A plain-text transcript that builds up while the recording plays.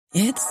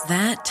It's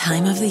that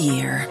time of the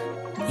year.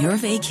 Your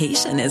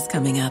vacation is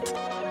coming up.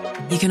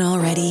 You can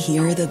already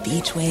hear the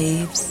beach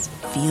waves,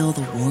 feel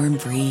the warm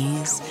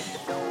breeze,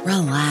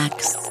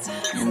 relax,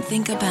 and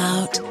think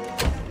about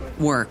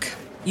work.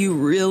 You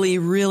really,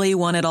 really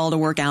want it all to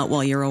work out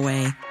while you're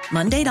away.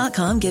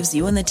 Monday.com gives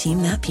you and the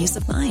team that peace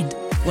of mind.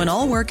 When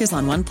all work is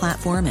on one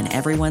platform and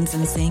everyone's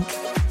in sync,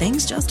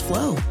 things just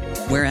flow.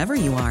 Wherever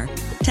you are,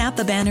 tap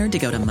the banner to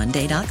go to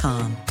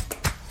Monday.com.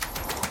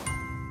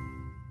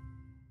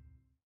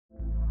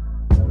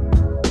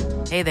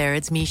 Hey there,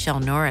 it's Michelle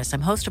Norris.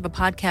 I'm host of a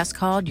podcast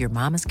called Your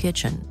Mama's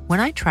Kitchen.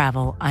 When I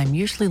travel, I'm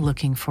usually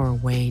looking for a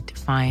way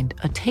to find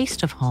a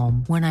taste of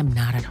home when I'm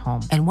not at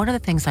home. And one of the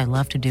things I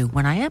love to do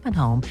when I am at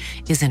home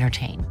is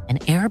entertain.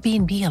 And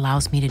Airbnb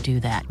allows me to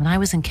do that. When I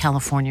was in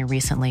California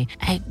recently,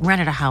 I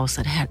rented a house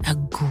that had a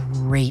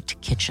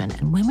great kitchen.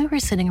 And when we were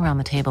sitting around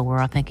the table,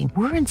 we're all thinking,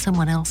 we're in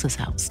someone else's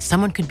house.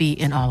 Someone could be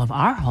in all of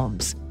our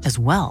homes as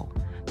well.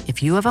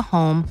 If you have a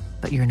home,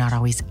 but you're not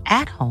always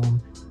at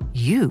home,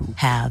 you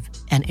have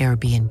an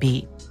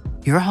Airbnb.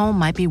 Your home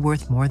might be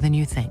worth more than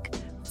you think.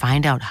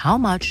 Find out how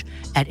much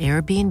at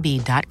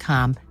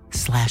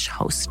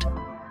airbnb.com/host.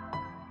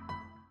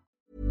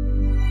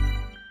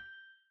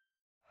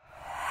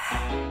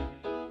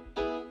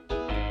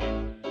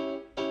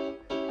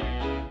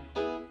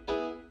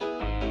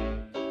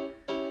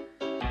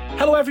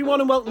 Hello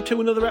everyone and welcome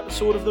to another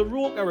episode of the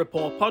Roker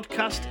Report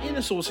podcast in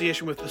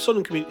association with the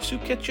Sunderland Community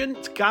Soup Kitchen.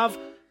 It's Gav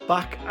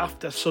back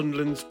after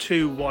Sunderland's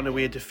 2-1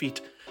 away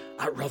defeat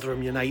at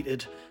Rotherham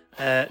United.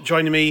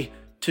 Joining me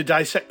to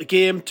dissect the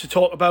game, to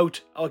talk about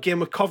our game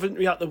with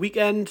Coventry at the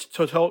weekend,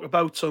 to talk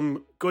about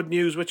some good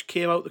news which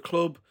came out the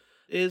club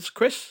is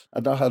Chris.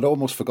 I'd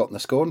almost forgotten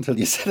the score until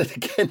you said it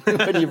again.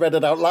 When you read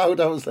it out loud,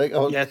 I was like,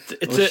 we're going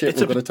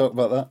to talk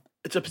about that.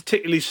 It's a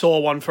particularly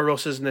sore one for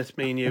us, isn't it,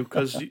 me and you?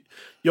 Because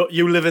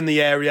you live in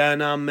the area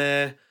and I'm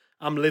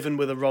living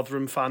with a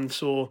Rotherham fan.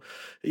 So,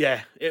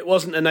 yeah, it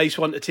wasn't a nice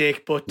one to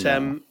take, but...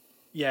 No.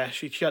 Yeah,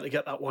 she had to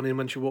get that one in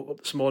when she woke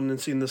up this morning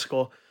and seen the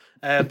score.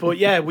 But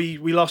yeah, we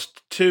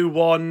lost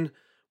 2-1.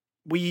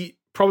 We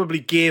probably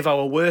gave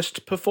our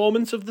worst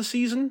performance of the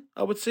season,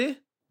 I would say.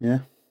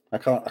 Yeah, I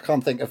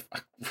can't think of.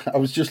 I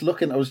was just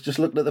looking at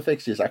the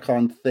fixtures. I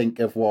can't think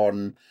of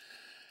one.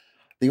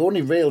 The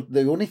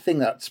only thing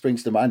that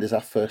springs to mind is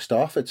our first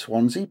half at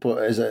Swansea,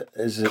 but is it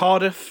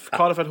Cardiff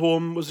at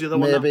home was the other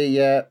one. Maybe,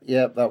 yeah,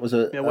 that was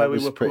where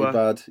we were pretty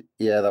bad.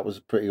 Yeah, that was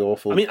pretty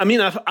awful. I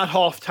mean, at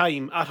half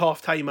time,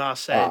 I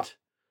said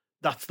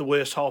that's the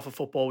worst half of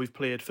football we've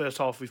played. First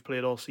half we've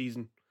played all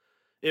season.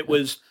 It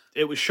was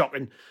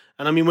shocking,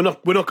 and I mean we're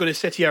not going to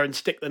sit here and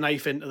stick the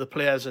knife into the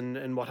players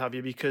and what have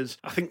you, because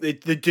I think they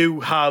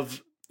do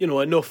have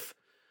enough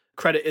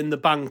credit in the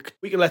bank.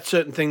 We can let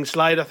certain things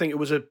slide. I think it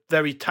was a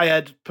very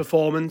tired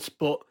performance,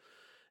 but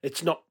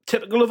it's not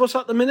typical of us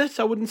at the minute.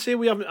 I wouldn't say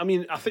we haven't. I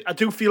mean, I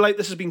do feel like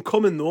this has been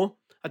coming though.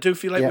 I do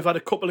feel like we've had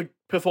a couple of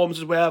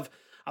performances where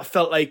I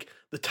felt like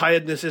the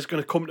tiredness is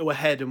going to come to a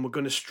head and we're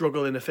going to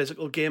struggle in a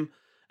physical game.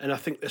 And I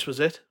think this was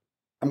it.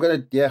 I'm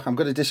going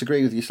to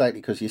disagree with you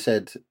slightly because you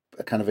said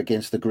kind of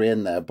against the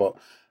grain there, but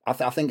I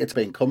think it's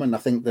been coming. I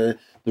think the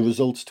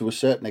results to a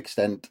certain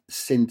extent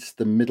since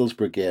the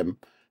Middlesbrough game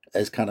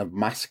has kind of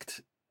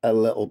masked a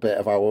little bit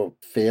of our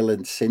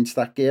feelings since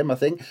that game, I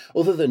think.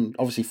 Other than,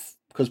 obviously,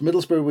 because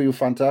Middlesbrough, we were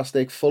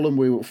fantastic. Fulham,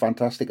 we were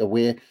fantastic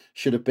away.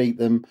 Should have beat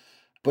them.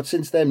 But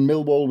since then,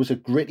 Millwall was a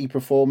gritty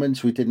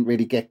performance. We didn't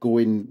really get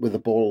going with the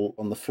ball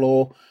on the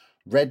floor.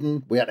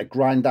 Reading, we had to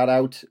grind that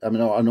out. I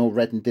mean, I know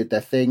Reading did their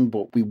thing,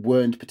 but we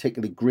weren't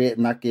particularly great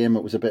in that game.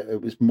 It was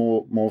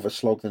more of a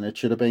slog than it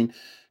should have been.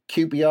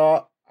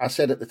 QPR, I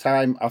said at the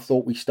time, I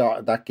thought we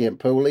started that game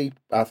poorly.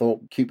 I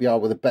thought QPR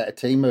were the better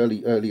team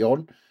early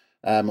on,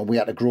 and we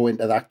had to grow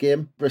into that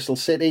game. Bristol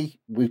City,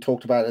 we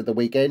talked about it at the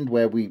weekend,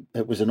 where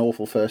it was an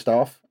awful first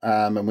half,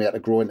 and we had to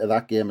grow into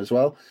that game as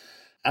well.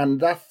 And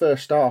that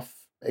first half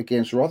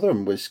against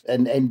Rotherham was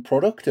an end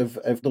product of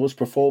those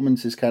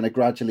performances kind of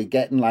gradually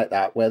getting like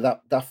that, where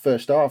that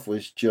first half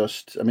was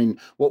just, I mean,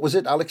 what was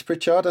it? Alex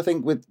Pritchard, I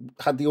think,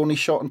 had the only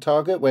shot on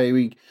target where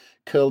he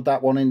curled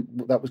that one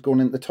in that was going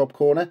into the top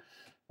corner.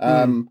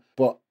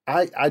 But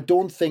I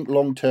don't think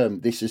long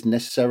term this is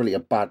necessarily a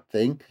bad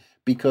thing,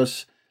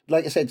 because,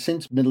 like I said,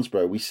 since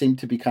Middlesbrough, we seem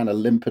to be kind of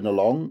limping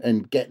along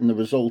and getting the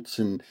results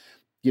and,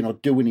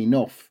 doing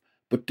enough,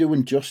 but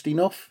doing just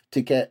enough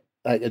to get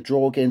like a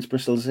draw against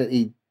Bristol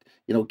City,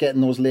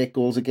 getting those late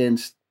goals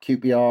against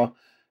QPR,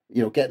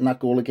 getting that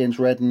goal against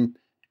Reading.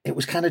 It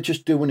was kind of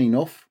just doing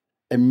enough.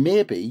 And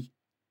maybe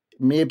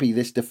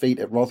this defeat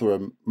at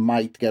Rotherham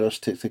might get us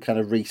to kind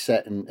of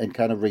reset and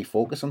kind of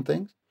refocus on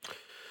things.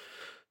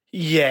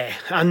 Yeah,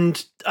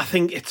 and I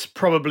think it's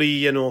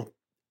probably, a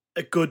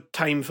good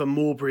time for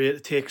Mowbray to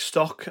take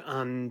stock.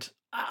 And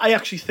I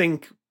actually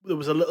think there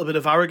was a little bit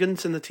of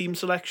arrogance in the team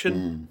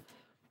selection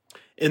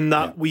in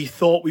that we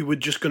thought we were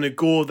just going to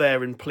go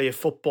there and play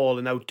football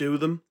and outdo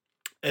them.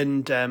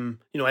 And,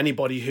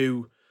 anybody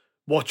who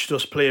watched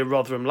us play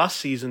Rotherham last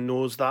season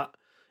knows that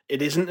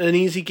it isn't an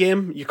easy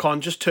game. You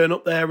can't just turn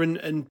up there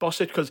and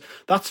boss it, because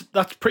that's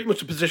pretty much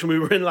the position we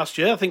were in last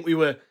year. I think we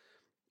were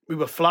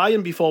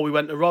flying before we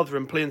went to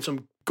Rotherham, playing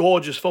some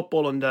gorgeous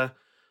football under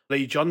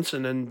Lee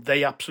Johnson, and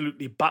they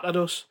absolutely battered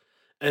us.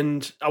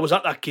 And I was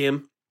at that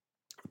game.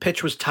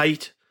 Pitch was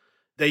tight.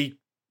 They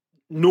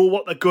know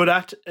what they're good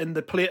at and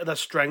they play to their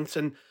strengths.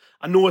 And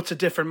I know it's a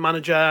different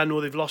manager. I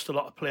know they've lost a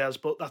lot of players,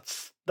 but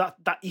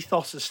that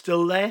ethos is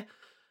still there,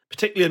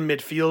 particularly in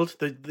midfield.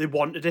 They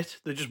wanted it.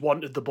 They just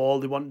wanted the ball.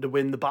 They wanted to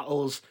win the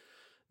battles.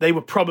 They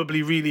were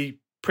probably really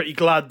pretty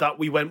glad that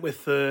we went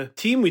with the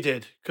team we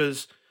did,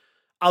 because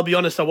I'll be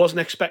honest, I wasn't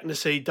expecting to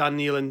see Dan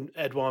Neil and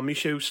Edouard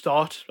Michut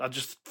start. I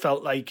just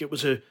felt like it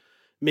was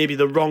maybe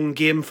the wrong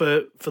game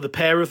for the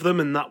pair of them,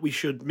 and that we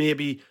should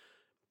maybe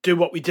do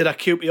what we did at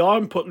QPR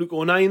and put Luke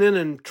O'Nien in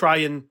and try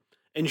and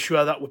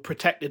ensure that we're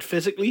protected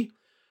physically.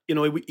 You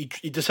know,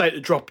 he decided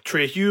to drop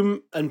Trey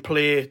Hume and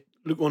play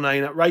Luke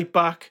O'Nien at right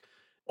back.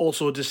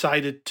 Also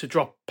decided to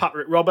drop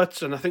Patrick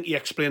Roberts, and I think he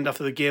explained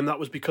after the game that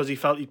was because he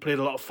felt he played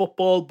a lot of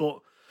football, but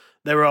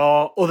there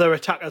are other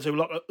attackers who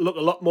look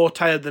a lot more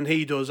tired than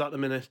he does at the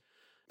minute.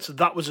 So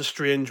that was a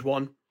strange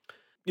one.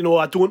 You know,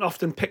 I don't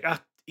often pick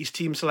at his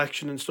team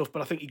selection and stuff,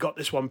 but I think he got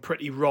this one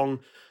pretty wrong.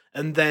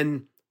 And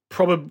then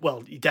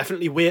he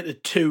definitely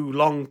waited too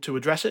long to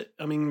address it.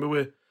 I mean,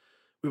 we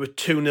were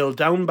 2-0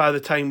 down by the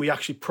time we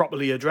actually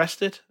properly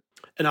addressed it.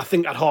 And I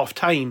think at half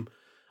time,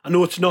 I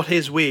know it's not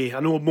his way. I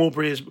know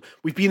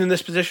we've been in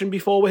this position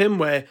before with him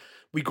where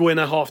we go in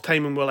at half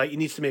time and we're like, he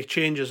needs to make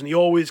changes. And he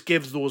always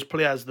gives those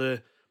players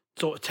the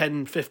sort of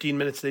 10, 15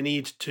 minutes they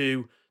need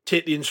to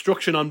take the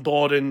instruction on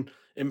board and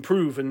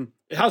improve. And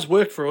it has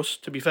worked for us,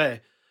 to be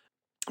fair.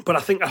 But I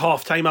think at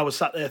half time I was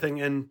sat there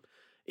thinking,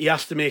 he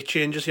has to make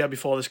changes here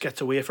before this gets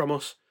away from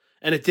us.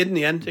 And it did in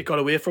the end. It got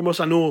away from us.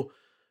 I know,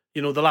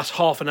 you know, the last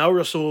half an hour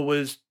or so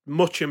was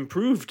much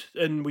improved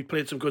and we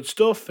played some good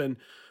stuff and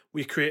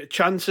we created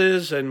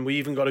chances and we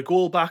even got a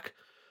goal back.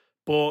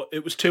 But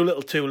it was too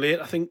little too late.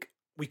 I think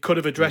we could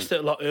have addressed it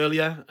a lot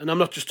earlier. And I'm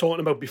not just talking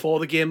about before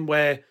the game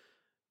where,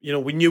 you know,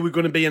 we knew we were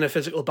going to be in a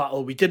physical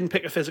battle. We didn't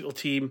pick a physical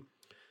team.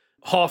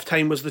 Half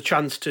time was the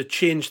chance to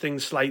change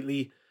things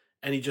slightly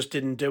and he just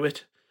didn't do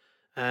it.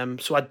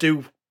 So I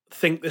do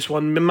think this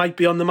one might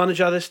be on the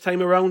manager this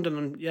time around,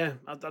 and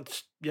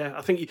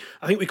I think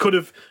we could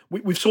have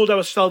we've sold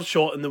ourselves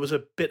short, and there was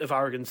a bit of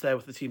arrogance there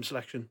with the team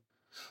selection.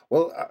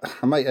 Well,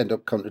 I might end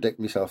up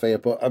contradicting myself here,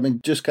 but I mean,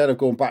 just kind of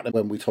going back to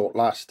when we talked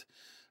last,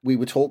 we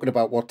were talking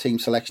about what team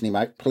selection he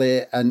might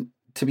play, and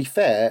to be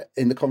fair,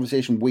 in the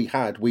conversation we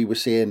had, we were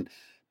saying,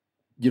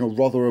 you know,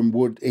 Rotherham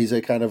is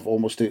a kind of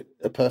almost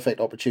a perfect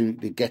opportunity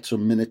to get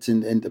some minutes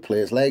into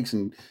players' legs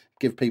and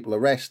give people a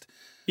rest.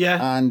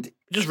 Yeah, and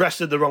just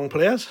rested the wrong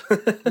players.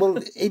 Well,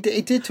 it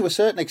did to a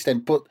certain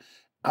extent, but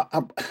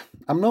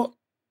I'm not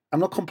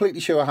completely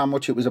sure how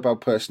much it was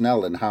about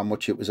personnel and how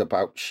much it was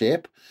about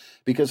shape,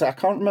 because I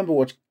can't remember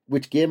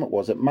which game it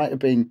was. It might have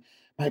been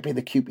the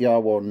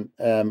QPR one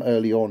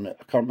early on.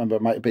 I can't remember.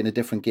 It might have been a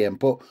different game,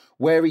 but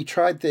where he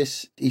tried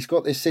this, he's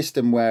got this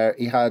system where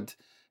he had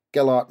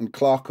Gellert and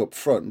Clark up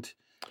front,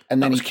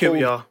 and then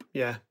QPR,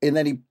 yeah, and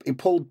then he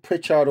pulled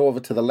Pritchard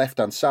over to the left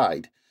hand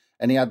side,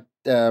 and he had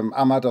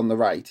Ahmad on the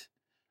right.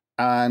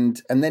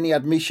 And then he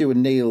had Michut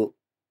and Neil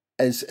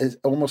as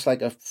almost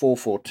like a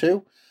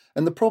 4-4-2.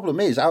 And the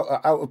problem is,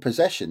 out of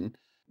possession,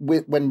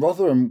 when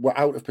Rotherham were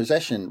out of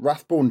possession,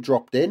 Rathbone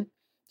dropped in.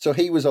 So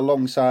he was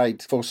alongside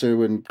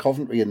Fosu and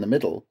Coventry in the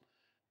middle.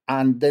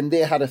 And then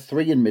they had a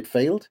 3 in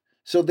midfield.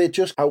 So they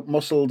just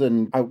outmuscled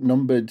and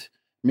outnumbered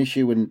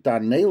Michut and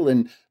Dan Neil.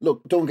 And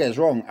look, don't get us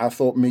wrong, I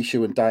thought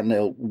Michut and Dan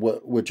Neil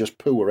were just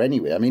poor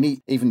anyway. I mean,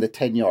 even the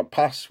 10-yard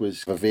pass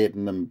was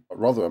evading them at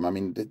Rotherham. I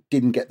mean, they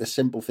didn't get the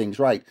simple things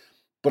right.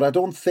 But I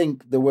don't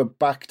think they were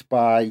backed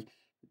by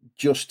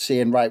just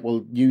saying, right,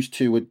 well, you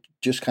two would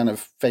just kind of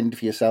fend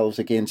for yourselves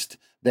against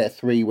their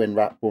 3 when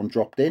Rathbone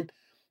dropped in.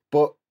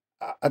 But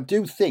I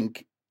do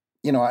think,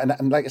 you know,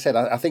 and like I said,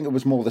 I think it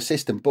was more the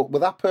system. But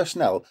with that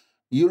personnel,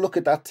 you look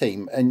at that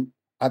team, and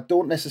I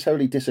don't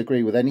necessarily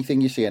disagree with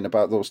anything you're saying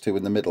about those two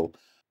in the middle.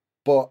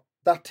 But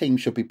that team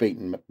should be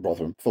beating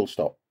Rotherham, full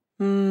stop.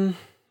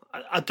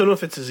 I don't know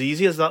if it's as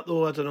easy as that,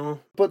 though. I don't know.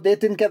 But they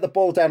didn't get the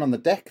ball down on the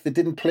deck. They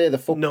didn't play the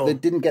football. No. They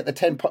didn't get the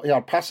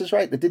 10-yard passes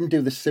right. They didn't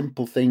do the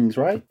simple things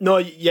right. No,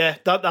 yeah,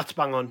 that's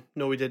bang on.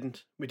 No, we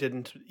didn't.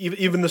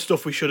 Even the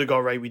stuff we should have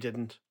got right, we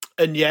didn't.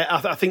 And yeah,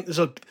 I think there's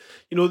a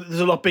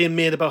lot being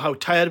made about how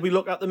tired we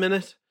look at the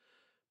minute,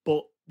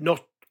 but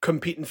not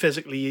competing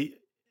physically.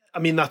 I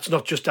mean, that's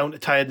not just down to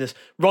tiredness.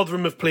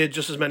 Rotherham have played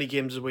just as many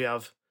games as we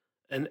have,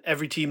 and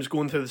every team's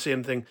going through the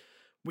same thing.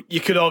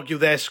 You could argue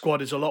their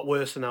squad is a lot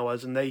worse than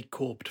ours, and they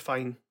coped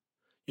fine.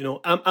 You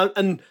know,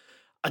 and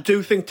I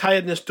do think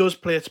tiredness does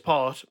play its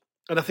part.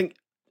 And I think,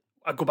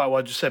 I go back to what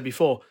I just said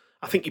before,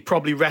 I think he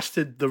probably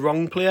rested the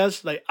wrong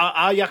players. Like,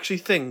 I actually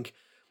think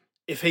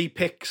if he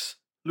picks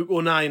Luke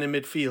O'Nien in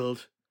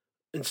midfield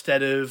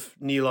instead of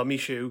Neil or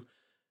Michut,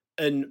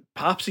 and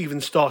perhaps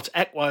even starts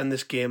Ekwa in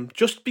this game,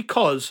 just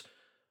because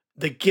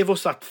they give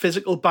us that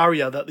physical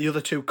barrier that the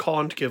other two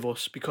can't give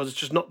us because it's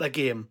just not their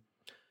game,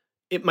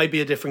 it might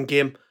be a different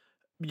game.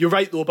 You're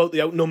right, though, about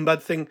the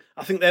outnumbered thing.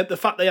 I think that the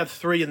fact they had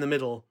 3 in the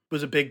middle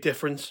was a big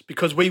difference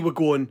because we were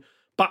going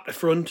back to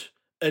front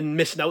and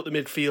missing out the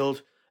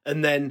midfield.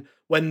 And then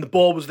when the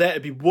ball was there to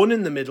be 1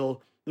 in the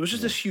middle, there was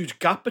just this huge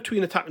gap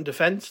between attack and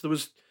defence.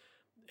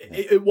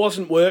 It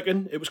wasn't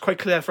working. It was quite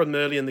clear from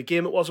early in the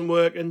game it wasn't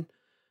working.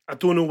 I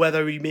don't know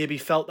whether he maybe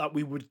felt that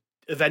we would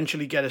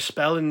eventually get a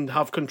spell and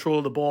have control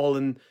of the ball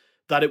and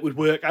that it would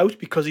work out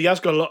because he has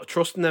got a lot of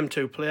trust in them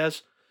 2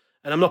 players.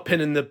 And I'm not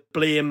pinning the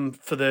blame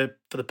for the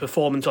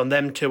performance on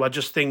them 2. I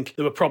just think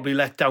they were probably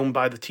let down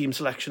by the team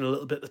selection a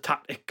little bit, the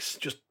tactics.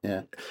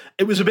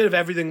 It was a bit of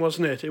everything,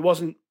 wasn't it? It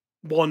wasn't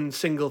one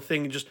single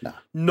thing.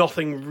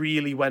 Nothing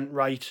really went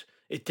right.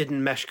 It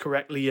didn't mesh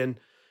correctly, and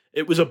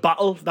it was a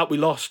battle that we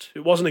lost.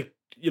 It wasn't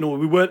we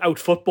weren't out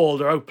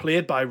footballed or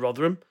outplayed by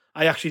Rotherham.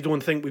 I actually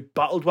don't think we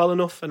battled well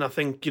enough, and I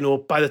think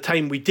by the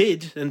time we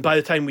did, and by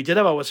the time we did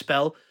have our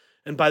spell,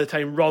 and by the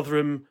time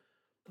Rotherham,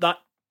 that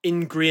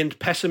ingrained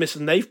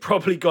pessimism they've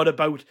probably got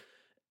about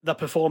their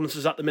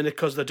performances at the minute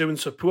because they're doing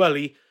so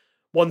poorly,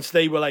 once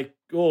they were like,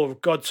 oh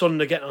God,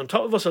 suddenly getting on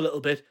top of us a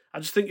little bit, I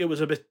just think it was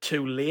a bit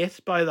too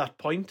late by that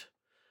point.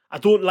 I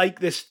don't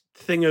like this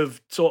thing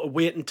of sort of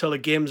waiting until a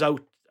game's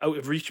out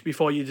of reach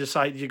before you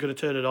decide you're going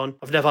to turn it on.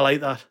 I've never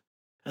liked that,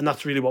 and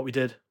that's really what we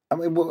did. I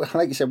mean,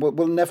 like you said,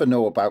 we'll never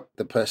know about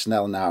the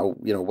personnel now,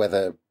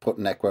 whether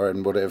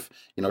Putnekwa would have,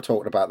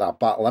 talking about that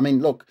battle. I mean,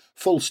 look,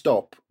 full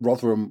stop,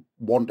 Rotherham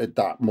wanted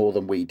that more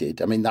than we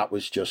did. I mean, that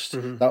was just,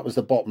 that was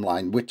the bottom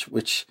line, which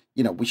we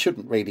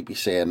shouldn't really be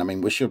saying. I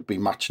mean, we should be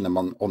matching them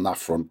on that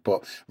front.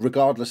 But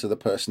regardless of the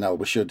personnel,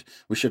 we should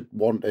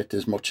want it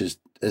as much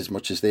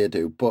as they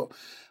do. But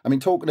I mean,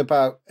 talking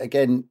about,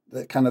 again,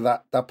 kind of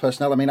that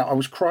personnel, I mean, I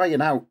was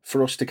crying out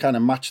for us to kind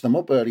of match them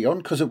up early on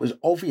because it was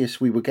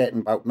obvious we were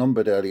getting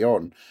outnumbered early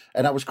on.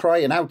 And I was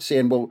crying out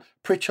saying, well,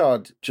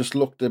 Pritchard just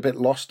looked a bit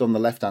lost on the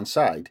left-hand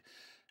side.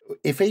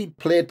 If he'd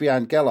played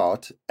behind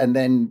Gellert and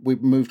then we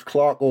moved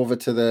Clark over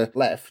to the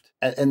left,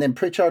 and then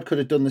Pritchard could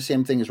have done the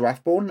same thing as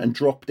Rathbone and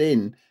dropped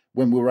in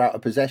when we were out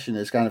of possession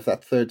as kind of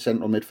that third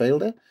central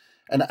midfielder.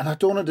 And I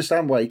don't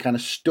understand why he kind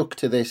of stuck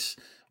to this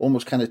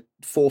almost kind of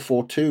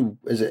 4-4-2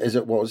 as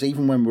it was,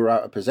 even when we were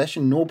out of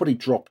possession. Nobody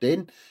dropped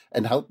in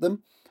and helped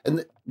them.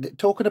 And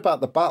talking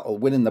about the battle,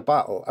 winning the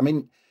battle, I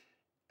mean,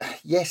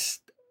 yes,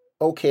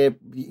 okay,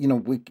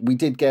 we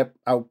did get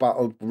out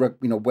battled,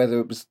 whether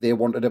it was they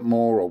wanted it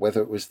more or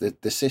whether it was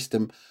the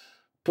system.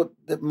 But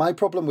my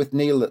problem with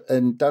Neil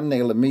and Dan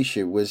Neil and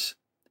Mishu was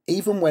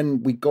even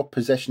when we got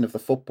possession of the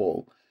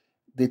football,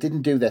 they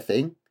didn't do their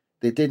thing.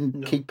 They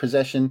didn't keep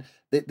possession.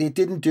 They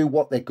didn't do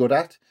what they're good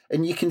at.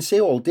 And you can say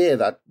all day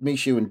that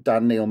Mishu and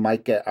Dan Neil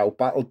might get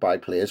out-battled by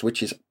players,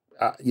 which is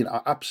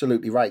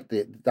absolutely right.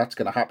 That's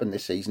going to happen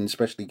this season,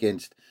 especially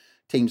against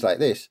teams like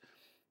this.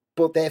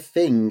 But their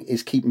thing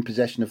is keeping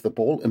possession of the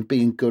ball and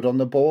being good on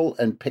the ball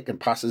and picking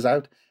passes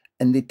out.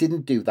 And they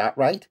didn't do that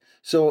right.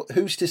 So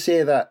who's to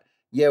say that,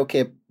 yeah,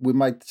 okay, we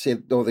might say,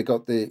 oh, they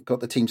got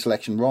the team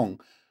selection wrong.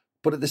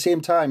 But at the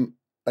same time,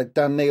 like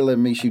Dan Neil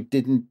and Mishu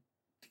didn't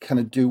kind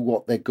of do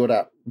what they're good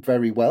at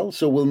very well.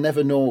 So we'll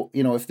never know,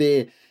 if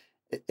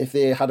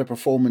they had a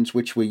performance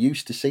which we're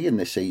used to seeing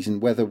this season,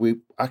 whether we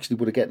actually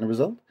would have gotten a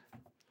result.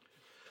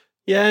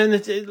 Yeah, and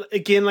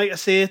again, like I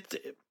say,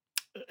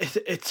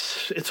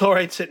 it's all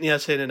right sitting here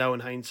saying it now in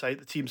hindsight.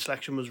 The team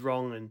selection was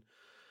wrong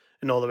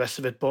and all the rest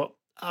of it. But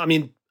I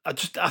mean,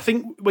 I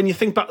think when you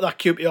think back to that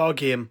QPR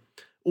game,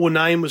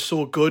 09 was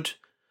so good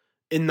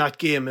in that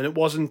game, and it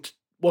wasn't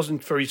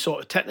for his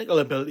sort of technical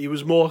ability. It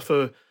was more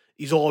for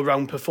his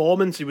all-round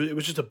performance. It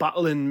was just a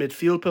battle in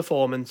midfield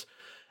performance.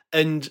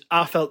 And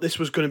I felt this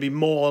was going to be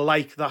more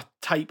like that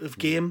type of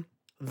game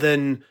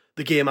than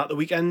the game at the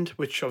weekend,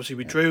 which obviously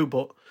we drew,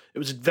 but it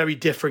was a very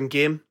different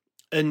game.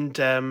 And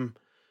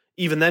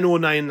even then,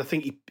 09, I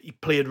think he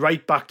played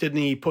right back, didn't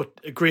he? He put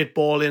a great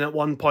ball in at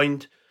one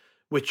point,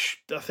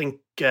 which I think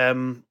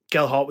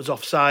Gellert was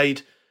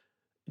offside.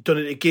 Done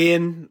it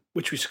again,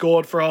 which we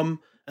scored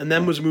from, and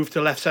then was moved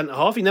to left centre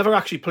half. He never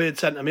actually played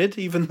centre mid,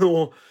 even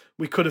though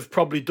we could have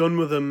probably done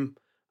with him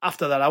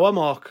after that hour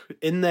mark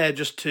in there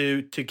just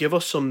to give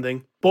us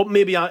something. But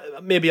maybe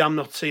I'm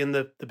not seeing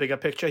the bigger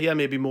picture here.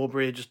 Maybe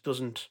Mowbray just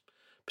doesn't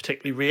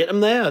particularly rate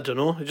him there. I don't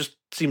know. It just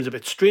seems a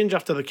bit strange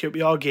after the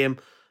QPR game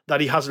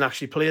that he hasn't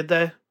actually played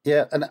there.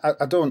 Yeah, and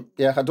I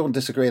don't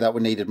disagree that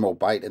we needed more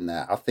bite in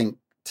there. I think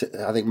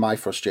my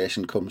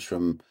frustration comes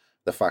from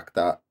the fact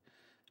that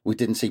we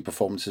didn't see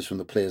performances from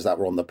the players that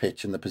were on the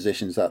pitch and the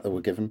positions that they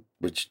were given,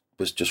 which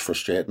was just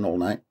frustrating all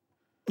night.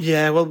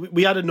 Yeah, well,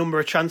 we had a number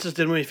of chances,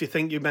 didn't we? If you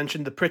think, you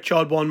mentioned the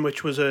Pritchard one,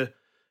 which was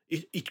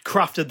he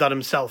crafted that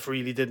himself,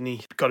 really, didn't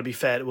he? Got to be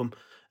fair to him.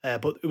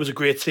 But it was a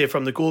great save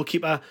from the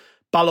goalkeeper.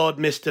 Ballard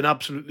missed an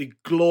absolutely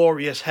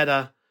glorious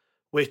header,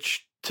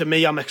 which to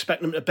me, I'm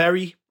expecting him to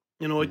bury.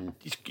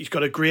 He's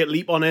got a great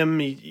leap on him.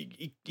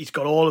 He's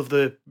got all of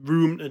the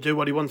room to do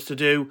what he wants to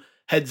do.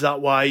 Heads that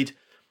wide.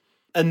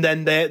 And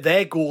then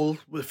their goal,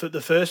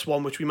 the first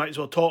one, which we might as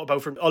well talk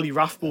about, from Ollie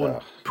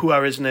Rathbone,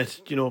 poor, isn't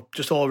it?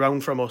 Just all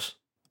around from us.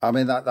 I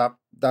mean,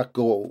 that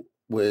goal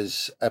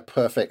was a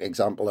perfect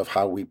example of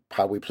how we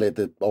played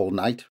the all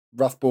night.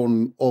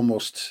 Rathbone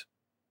almost,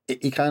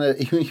 he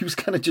was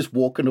kind of just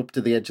walking up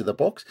to the edge of the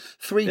box.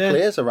 Three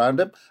players around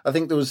him. I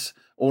think there was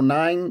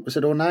 09, was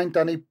it 09,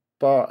 Danny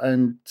Bart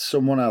and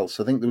someone else?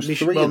 I think there was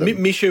three of them.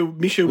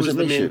 Mishu was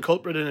the main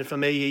culprit in it for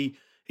me.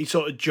 He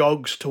sort of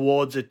jogs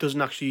towards it,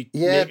 doesn't actually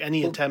make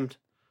any attempt.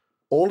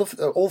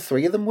 All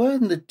three of them were,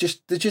 and they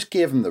just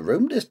gave him the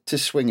room to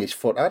swing his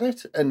foot at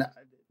it. And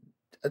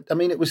I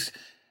mean, it was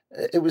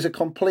a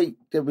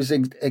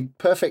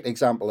perfect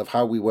example of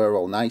how we were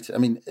all night. I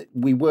mean,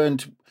 we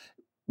weren't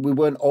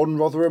on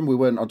Rotherham, we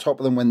weren't on top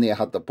of them when they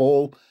had the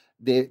ball.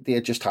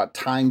 They just had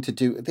time to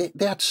do.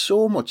 They had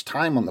so much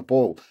time on the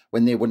ball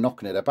when they were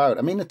knocking it about.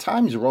 I mean, at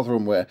times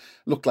Rotherham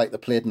looked like they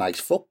played nice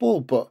football,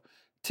 but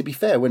to be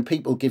fair, when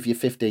people give you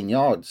 15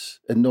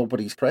 yards and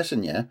nobody's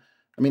pressing you,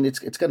 I mean, it's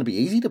going to be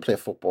easy to play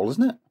football,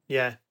 isn't it?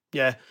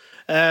 Yeah.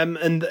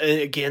 And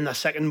again, the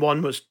second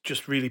one was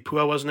just really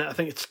poor, wasn't it? I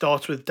think it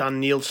starts with Dan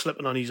Neil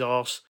slipping on his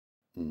arse,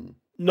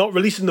 not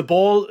releasing the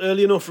ball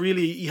early enough.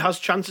 Really, he has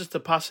chances to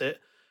pass it,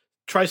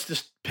 tries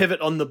to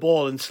pivot on the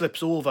ball and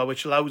slips over,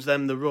 which allows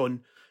them the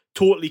run.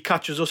 Totally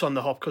catches us on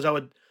the hop, because I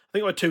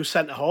think our two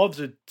centre halves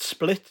had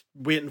split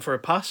waiting for a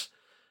pass.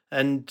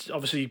 And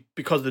obviously,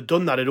 because they'd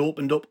done that, it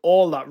opened up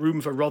all that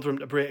room for Rotherham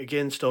to break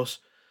against us.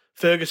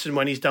 Ferguson,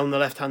 when he's down the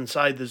left-hand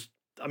side,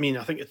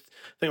 I think if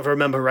I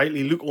remember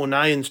rightly, Luke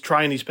O'Nien's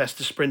trying his best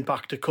to sprint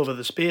back to cover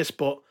the space,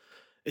 but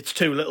it's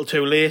too little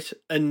too late.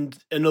 And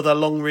another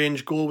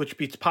long-range goal, which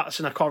beats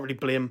Patterson. I can't really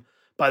blame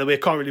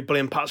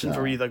Patterson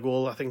for either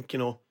goal. I think,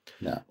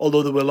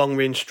 although there were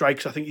long-range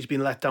strikes, I think he's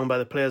been let down by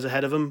the players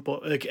ahead of him.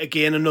 But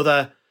again,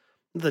 another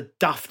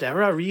daft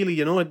error,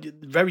 really, a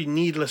very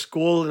needless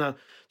goal. And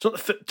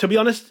to be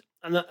honest,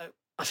 and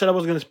I said I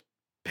wasn't going to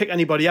pick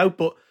anybody out,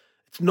 but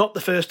it's not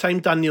the first time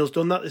Daniel's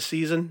done that this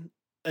season.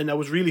 And I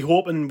was really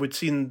hoping we'd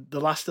seen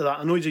the last of that.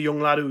 I know he's a young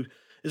lad who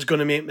is going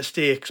to make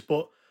mistakes,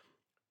 but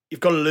you've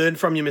got to learn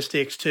from your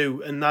mistakes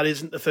too. And that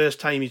isn't the first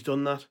time he's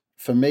done that.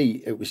 For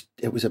me, it was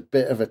a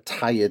bit of a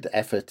tired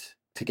effort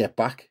to get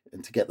back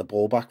and to get the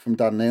ball back from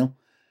Dan Neil.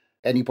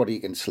 Anybody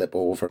can slip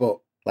over,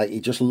 but he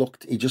just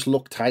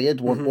looked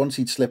tired once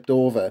he'd slipped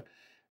over.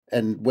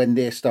 And when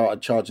they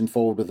started charging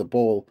forward with the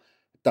ball,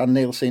 Dan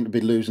Neil seemed to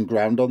be losing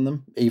ground on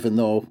them, even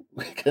though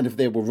kind of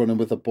they were running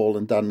with the ball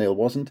and Dan Neil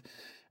wasn't.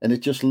 And he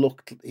just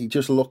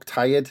looked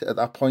tired at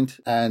that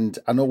point. And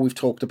I know we've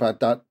talked about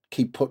that.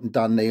 Keep putting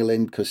Dan Neil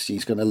in because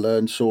he's going to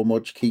learn so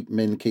much. Keep him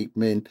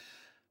in.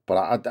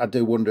 But I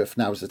do wonder if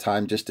now's the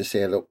time just to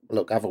say,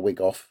 look, have a week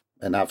off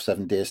and have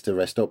 7 days to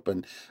rest up.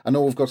 And I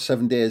know we've got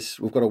 7 days.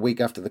 We've got a week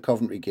after the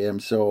Coventry game.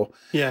 So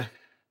yeah,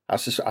 I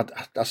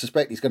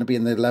suspect he's going to be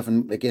in the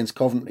 11 against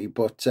Coventry.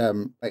 But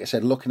like I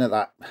said, looking at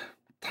that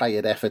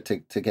tired effort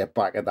to get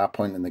back at that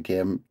point in the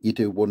game, you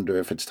do wonder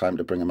if it's time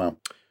to bring him out.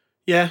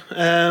 Yeah,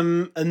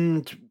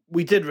 and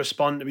we did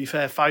respond, to be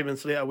fair. 5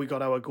 minutes later, we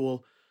got our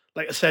goal.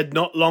 Like I said,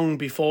 not long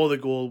before the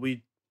goal,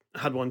 we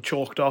had one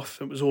chalked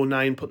off. It was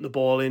 09 putting the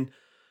ball in.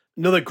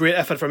 Another great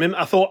effort from him.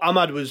 I thought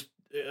Ahmad was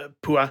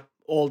poor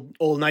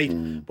all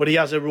night, but he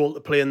has a role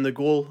to play in the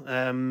goal.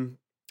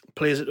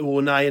 Plays it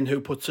to 09, who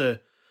puts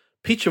a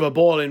peach of a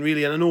ball in,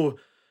 really. And I know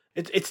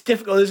it's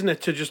difficult, isn't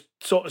it, to just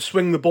sort of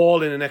swing the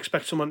ball in and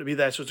expect someone to be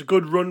there. So it's a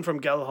good run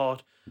from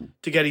Gelhardt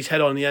to get his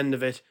head on the end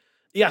of it.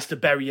 He has to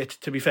bury it,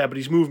 to be fair, but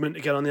his movement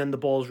to get on the end of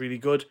the ball is really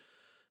good.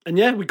 And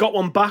yeah, we got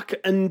one back,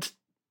 and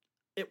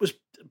it was,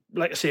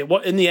 like I say,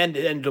 in the end,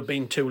 it ended up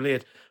being too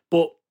late.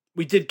 But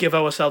we did give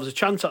ourselves a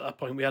chance at that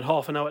point. We had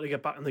half an hour to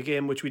get back in the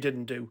game, which we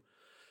didn't do.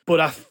 But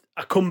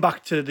I come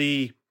back to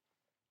the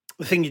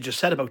thing you just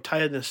said about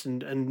tiredness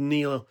and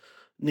Neil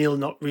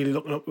not really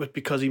looking up to it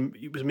because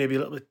he was maybe a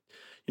little bit,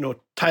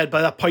 tired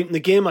by that point in the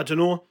game. I don't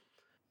know.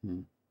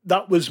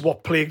 That was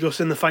what plagued us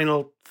in the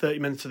final 30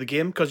 minutes of the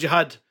game, because you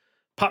had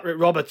Patrick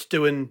Roberts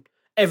doing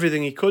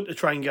everything he could to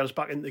try and get us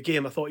back into the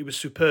game. I thought he was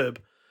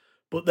superb.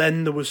 But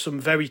then there was some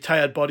very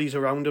tired bodies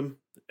around him,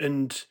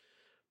 and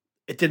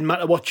it didn't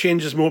matter what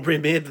changes Mowbray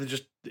made.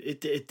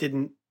 It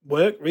didn't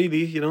work,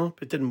 really,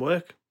 It didn't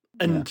work.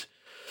 And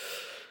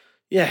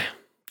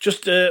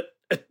just a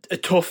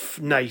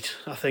tough night,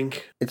 I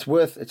think. It's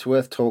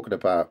worth talking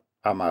about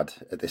Ahmad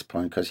at this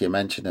point, because you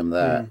mentioned him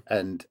there,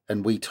 and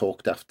we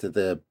talked after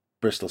the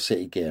Bristol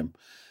City game.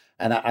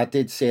 And I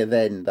did say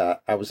then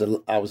that I was a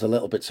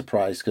little bit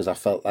surprised, because I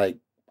felt like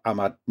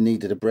Ahmad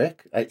needed a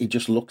break. He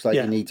just looks like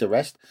he needs a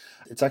rest.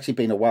 It's actually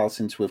been a while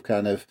since we've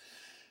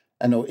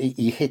I know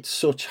he hits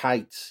such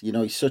heights.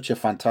 He's such a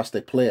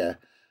fantastic player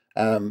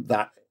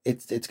that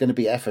it's going to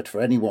be effort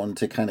for anyone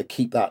to kind of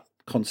keep that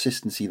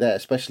consistency there,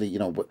 especially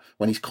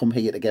when he's come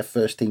here to get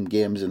first team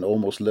games and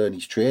almost learn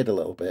his trade a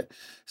little bit.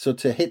 So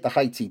to hit the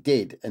heights he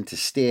did and to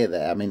stay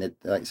there, I mean,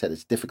 like I said,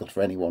 it's difficult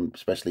for anyone,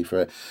 especially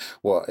for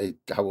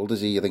how old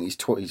is he? I think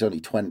he's only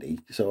 20.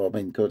 So I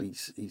mean, God,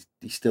 he's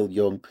still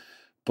young.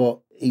 but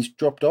he's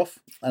dropped off,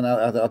 and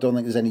I don't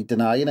think there's any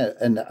denying it.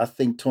 And I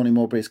think Tony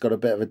Mowbray's got a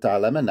bit of a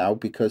dilemma now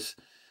because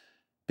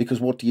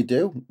what do you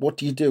do? What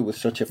do you do with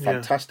such a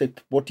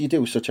fantastic? What do you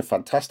do with such a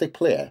fantastic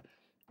player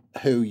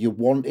who you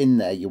want in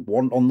there, you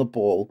want on the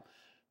ball,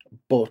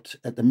 but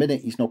at the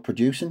minute he's not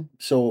producing?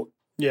 So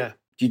yeah,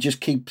 do you just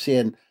keep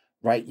saying,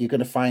 right, you're going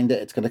to find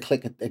it, it's going to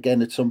click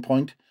again at some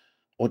point,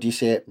 or do you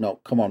say,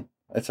 no, come on,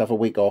 let's have a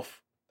week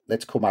off,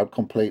 let's come out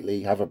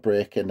completely, have a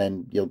break, and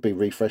then you'll be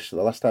refreshed for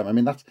the last time? I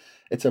mean,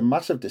 it's a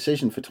massive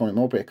decision for Tony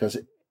Mowbray, because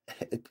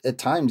at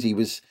times he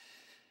was,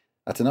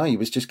 I don't know, he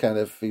was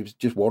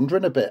just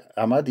wandering a bit.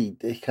 Ahmad, he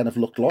kind of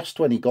looked lost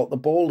when he got the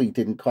ball. He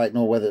didn't quite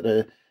know whether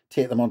to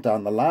take them on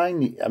down the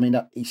line. I mean,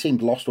 he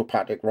seemed lost with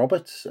Patrick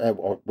Roberts,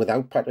 or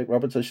without Patrick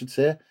Roberts, I should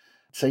say.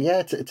 So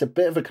yeah, it's a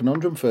bit of a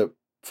conundrum for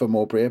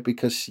Mowbray,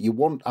 because you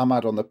want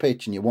Ahmad on the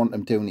pitch and you want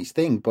him doing his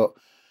thing, but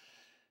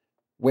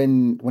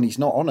when he's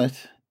not on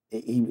it,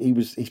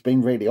 he's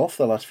been really off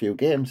the last few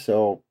games.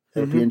 So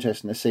it'll be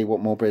interesting to see what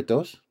Mowbray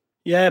does.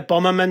 Yeah,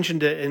 Bomber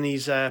mentioned it in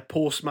his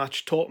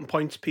post-match talking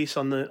points piece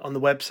on the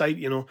website.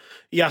 You know,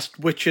 he asked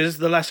which is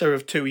the lesser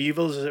of two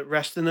evils: is it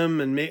resting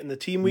him and making the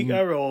team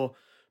weaker, or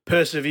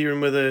persevering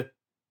with a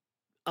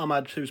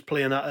Ahmad who's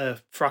playing at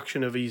a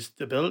fraction of his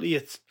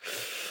ability?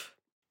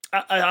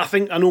 I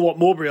think I know what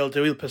Mowbray will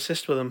do. He'll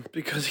persist with him,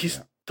 because he's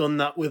done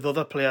that with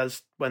other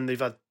players when they've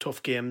had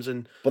tough games,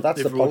 but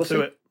that's the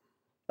policy.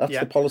 That's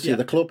the policy of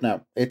the club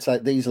now. It's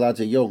like, these lads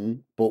are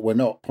young, but we're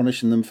not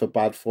punishing them for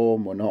bad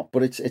form. We're not.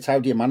 But it's how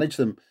do you manage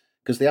them?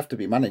 Because they have to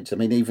be managed. I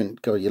mean, even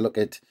you look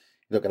at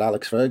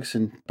Alex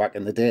Ferguson back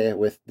in the day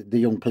with the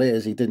young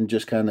players. He didn't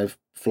just kind of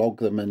flog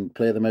them and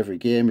play them every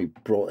game. He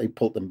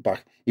put them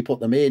back. He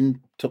put them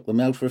in, took them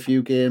out for a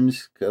few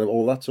games,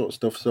 all that sort of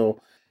stuff. So,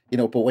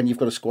 but when you've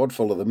got a squad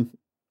full of them,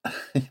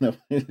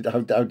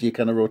 how do you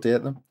kind of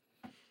rotate them?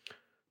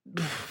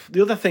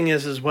 The other thing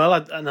is as well,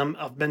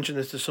 I've mentioned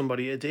this to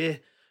somebody today,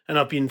 and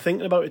I've been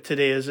thinking about it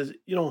today, is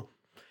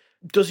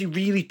does he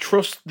really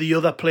trust the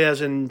other players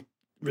in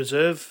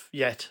reserve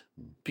yet?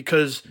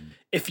 Because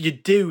if you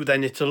do,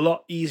 then it's a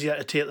lot easier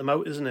to take them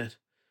out, isn't it?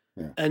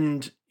 Yeah.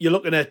 And you're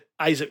looking at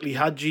Isaac Lee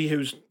Hadji,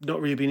 who's not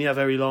really been here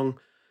very long,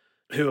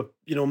 who,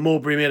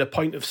 Mowbray made a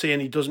point of saying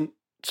he doesn't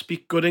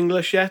speak good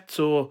English yet,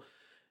 so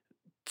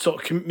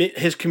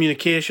his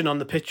communication on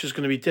the pitch is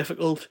going to be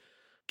difficult.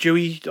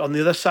 Dewey, on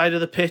the other side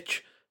of the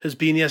pitch, has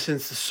been here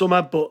since the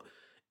summer, but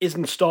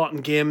isn't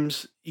starting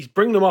games. He's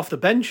bringing them off the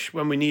bench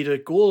when we need a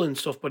goal and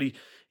stuff, but he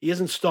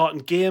isn't starting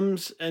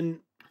games.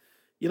 And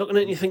you're looking at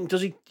it and you think,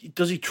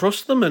 does he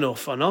trust them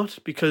enough or not?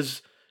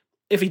 Because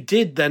if he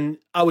did, then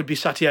I would be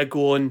sat here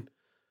going,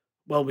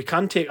 well, we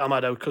can take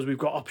Ahmad out because we've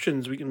got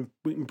options. We can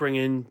bring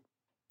in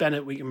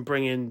Bennett, we can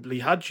bring in Lee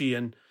Hadji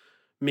and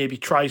maybe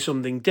try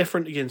something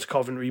different against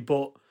Coventry.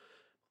 But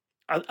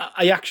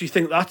I actually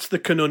think that's the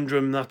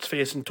conundrum that's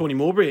facing Tony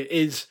Mowbray,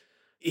 is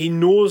he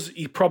knows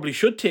he probably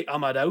should take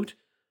Ahmad out,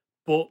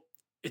 but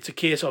it's a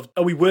case of,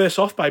 are we worse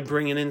off by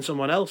bringing in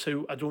someone else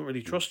who I don't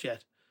really trust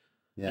yet?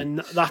 Yeah. And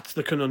that's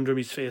the conundrum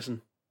he's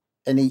facing.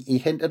 And he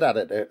hinted at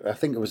it. I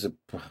think it was a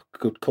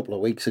good couple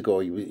of weeks ago.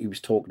 He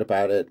was talking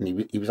about it,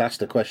 and he was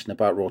asked a question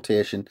about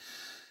rotation.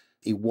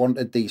 He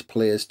wanted these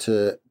players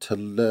to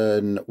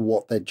learn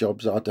what their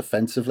jobs are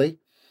defensively,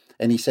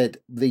 and he said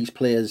these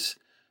players,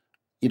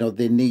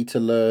 they need to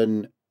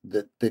learn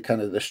the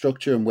kind of the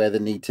structure and where they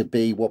need to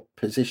be, what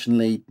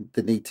positionally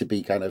they need to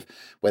be, kind of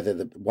whether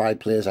the wide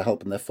players are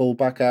helping their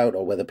fullback out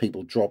or whether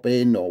people drop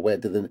in or where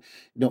do they,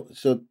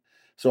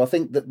 So I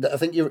think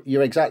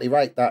you're exactly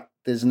right that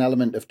there's an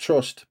element of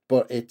trust,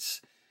 but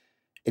it's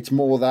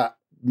more that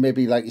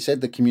maybe, like you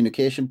said, the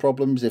communication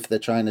problems. If they're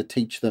trying to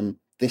teach them,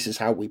 this is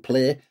how we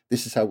play,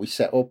 this is how we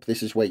set up,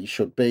 this is where you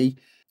should be.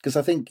 Because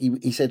I think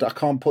he said, I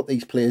can't put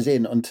these players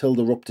in until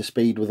they're up to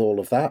speed with all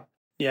of that.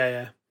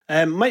 Yeah.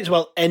 Might as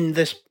well end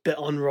this bit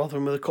on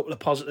Rotherham with a couple of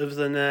positives.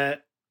 And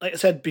like I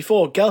said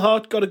before,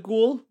 Gelhardt got a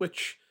goal,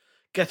 which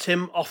gets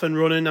him off and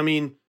running. I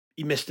mean,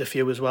 he missed a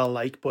few as well,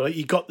 but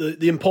he got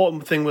the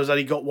important thing was that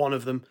he got one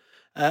of them.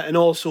 And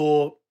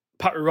also,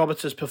 Patrick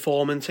Roberts'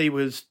 performance, he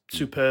was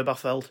superb, I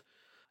felt.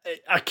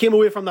 I came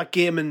away from that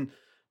game and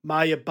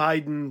my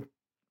abiding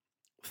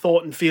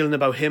thought and feeling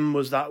about him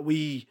was that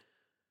we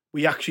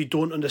actually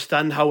don't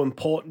understand how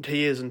important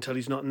he is until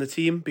he's not in the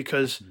team,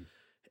 because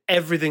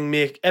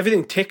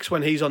everything ticks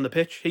when he's on the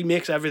pitch. He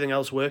makes everything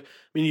else work.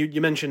 I mean, you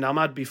mentioned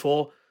Ahmad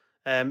before.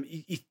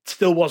 He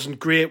still wasn't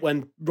great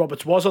when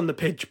Roberts was on the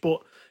pitch,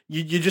 but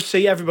you just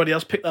see everybody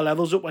else pick their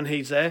levels up when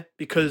he's there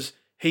because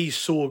he's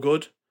so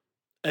good.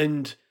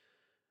 And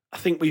I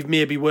think we've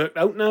maybe worked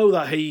out now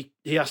that he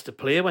has to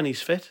play when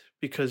he's fit,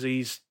 because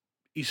he's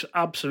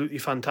absolutely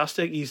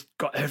fantastic. He's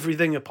got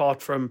everything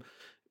apart from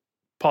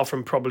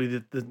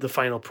probably the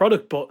final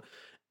product, but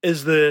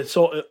is the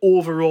sort of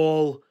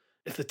overall,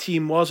 if the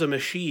team was a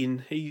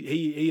machine,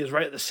 he is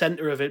right at the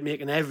centre of it,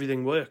 making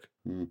everything work.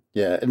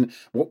 Yeah, and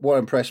what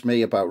impressed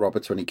me about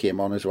Roberts when he came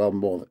on as well,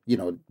 more,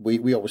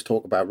 we always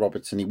talk about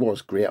Roberts and he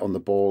was great on the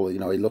ball. He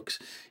looks,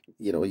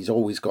 he's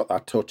always got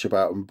that touch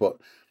about him, but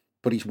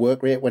his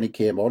work rate when he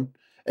came on,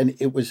 and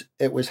it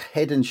was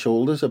head and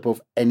shoulders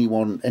above any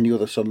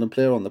other Sunderland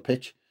player on the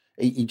pitch.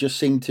 He just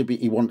seemed to be.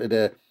 He wanted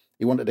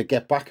to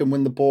get back and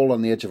win the ball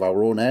on the edge of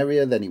our own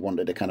area. Then he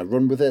wanted to kind of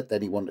run with it.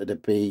 Then he wanted to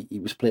be. He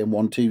was playing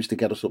 1-2s to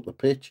get us up the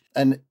pitch,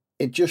 and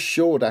it just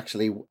showed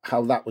actually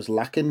how that was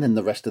lacking in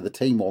the rest of the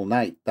team all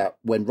night. That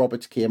when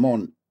Roberts came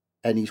on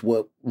and his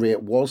work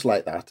rate was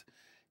like that,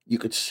 you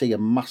could see a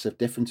massive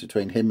difference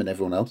between him and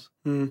everyone else.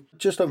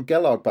 Just on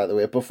Gellard, by the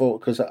way,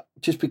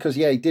 because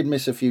he did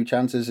miss a few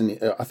chances, and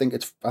I think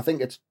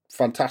it's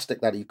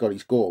fantastic that he got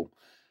his goal.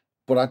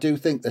 But I do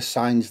think there's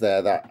signs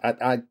there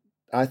that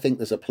I think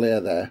there's a player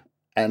there,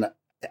 and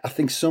I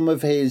think some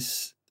of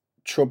his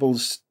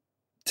troubles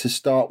to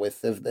start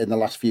with in the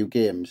last few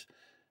games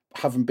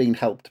haven't been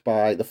helped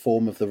by the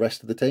form of the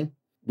rest of the team.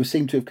 We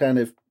seem to have kind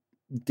of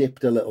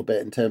dipped a little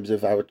bit in terms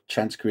of our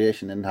chance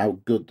creation and how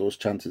good those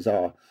chances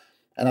are.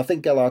 And I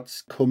think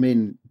Gellard's come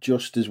in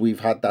just as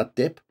we've had that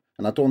dip,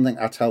 and I don't think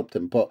that's helped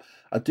him. But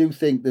I do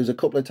think there's a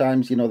couple of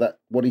times, that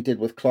what he did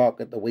with Clark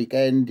at the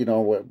weekend,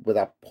 with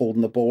that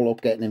holding the ball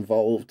up, getting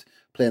involved,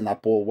 playing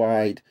that ball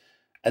wide,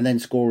 and then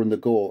scoring the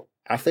goal.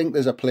 I think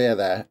there's a player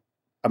there.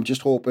 I'm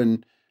just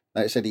hoping,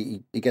 like I said,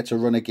 he gets a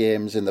run of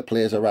games and the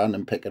players around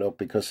him pick it up,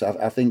 because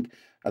I think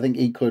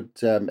he could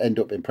end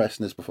up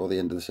impressing us before the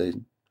end of the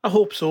season. I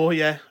hope so.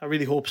 Yeah, I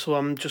really hope so.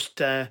 I'm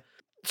just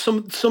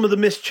some of the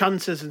missed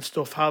chances and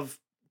stuff have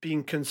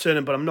been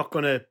concerning, but I'm not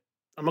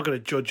gonna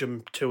judge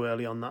him too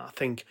early on that. I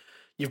think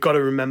you've got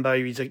to remember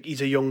he's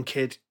a young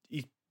kid.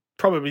 He's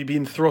probably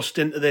been thrust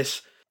into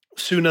this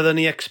sooner than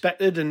he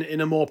expected, and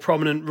in a more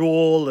prominent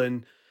role,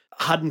 and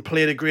hadn't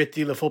played a great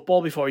deal of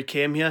football before he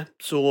came here.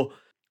 So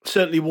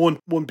certainly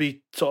won't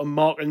be sort of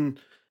marking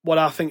what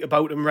I think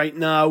about him right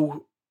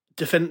now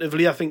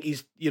definitively. I think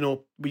he's,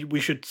 we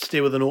should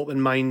stay with an open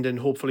mind, and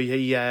hopefully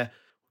he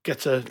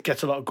gets a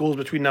lot of goals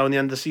between now and the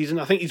end of the season.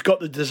 I think he's got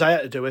the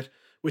desire to do it,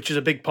 which is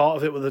a big part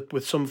of it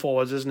with some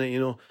forwards, isn't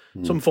it?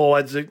 Some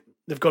forwards,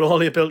 they've got all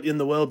the ability in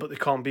the world, but they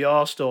can't be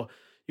arsed. Or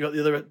you got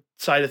the other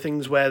side of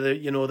things where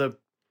they're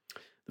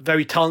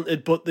very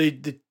talented, but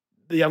they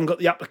haven't got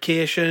the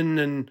application.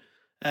 And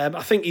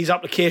I think his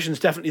application's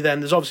definitely there.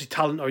 And there's obviously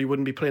talent, or he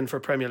wouldn't be playing for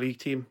a Premier League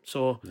team.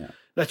 So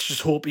let's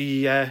just hope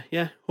he,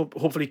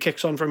 hopefully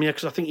kicks on from here,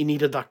 because I think he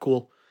needed that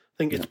goal. I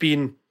think it's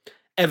been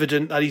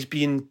evident that he's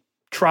been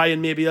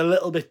trying maybe a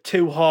little bit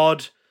too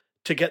hard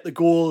to get the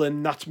goal,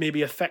 and that's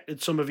maybe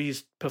affected some of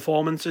his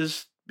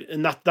performances.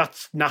 And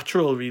that's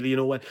natural, really.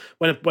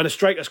 When a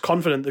striker's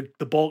confident,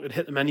 the ball could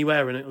hit them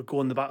anywhere and it'll go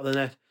in the back of the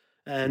net.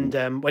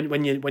 And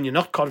when you're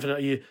not confident,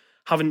 or you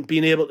haven't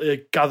been able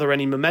to gather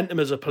any momentum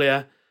as a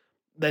player,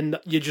 then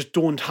you just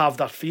don't have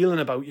that feeling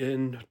about you.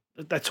 And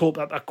let's hope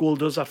that goal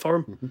does that for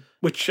him.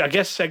 Which I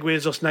guess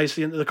segues us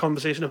nicely into the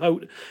conversation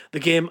about the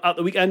game at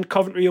the weekend.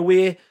 Coventry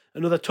away,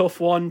 another tough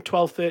one.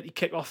 12:30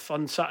 kickoff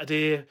on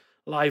Saturday,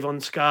 live on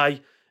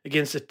Sky,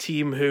 against a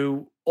team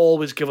who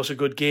always give us a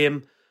good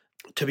game.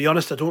 To be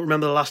honest, I don't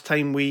remember the last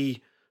time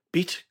we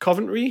beat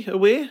Coventry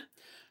away.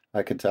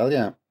 I could tell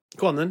you.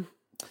 Go on then.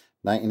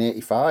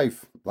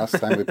 1985. Last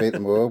time we beat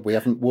them away. We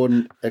haven't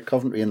won at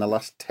Coventry in the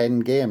last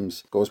 10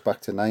 games. Goes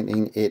back to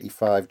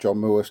 1985. John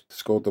Moore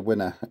scored the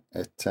winner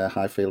at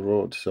Highfield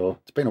Road. So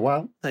it's been a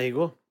while. There you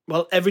go.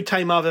 Well, every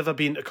time I've ever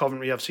been to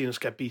Coventry, I've seen us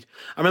get beat.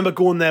 I remember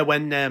going there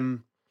when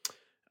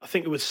I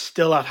think it was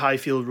still at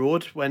Highfield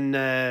Road when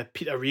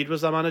Peter Reid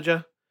was the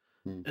manager.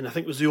 And I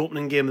think it was the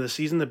opening game of the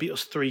season. They beat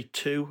us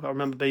 3-2. I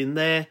remember being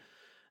there.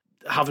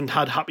 Haven't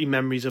had happy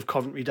memories of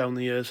Coventry down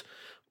the years.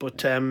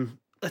 But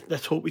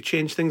let's hope we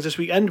change things this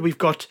weekend. We've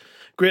got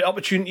great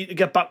opportunity to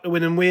get back to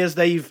winning ways.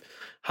 They've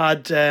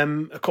had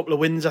a couple of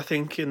wins, I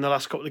think, in the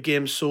last couple of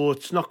games. So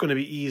it's not going to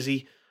be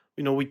easy.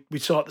 We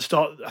saw at the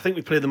start, I think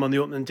we played them on the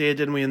opening day,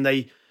 didn't we? And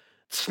they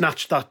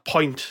snatched that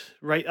point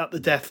right at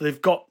the death.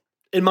 They've got,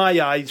 in my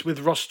eyes,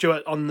 with Ross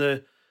Stewart on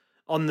the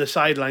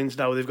sidelines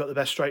now, they've got the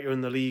best striker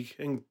in the league,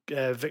 and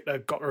Victor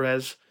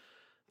Gutierrez.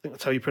 I think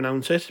that's how you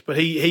pronounce it. But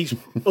he's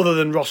other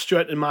than Ross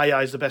Stewart, in my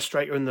eyes, the best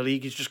striker in the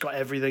league. He's just got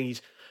everything.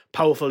 He's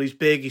powerful, he's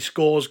big, he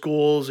scores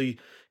goals, he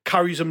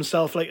carries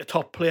himself like a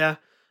top player.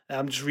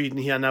 I'm just reading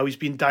here now, he's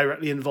been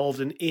directly involved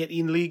in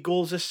 18 league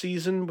goals this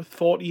season with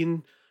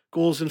 14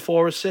 goals and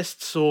 4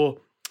 assists.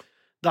 So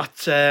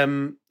that's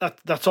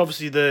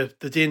obviously the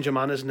danger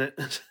man, isn't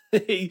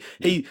it?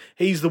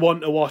 He's the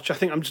one to watch. I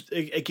think I'm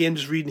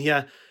just reading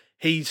here.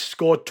 He's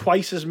scored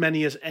twice as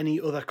many as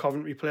any other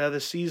Coventry player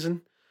this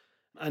season,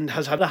 and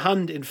has had a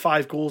hand in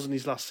 5 goals in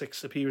his last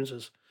 6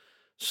 appearances.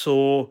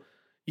 So,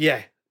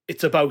 yeah,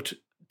 it's about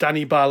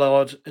Danny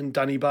Ballard and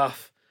Danny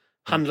Bath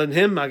handling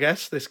him, I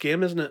guess, this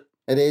game, isn't it?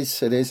 It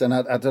is, and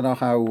I don't know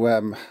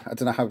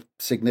how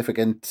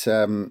significant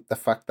the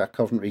fact that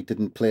Coventry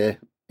didn't play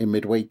in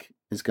midweek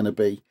is going to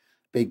be.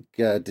 Big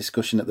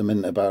discussion at the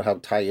minute about how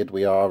tired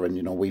we are, and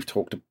we've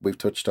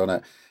touched on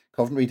it.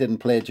 Coventry didn't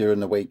play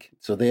during the week,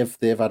 so they've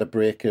had a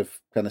break of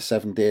kind of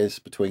 7 days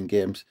between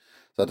games.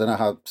 So I don't know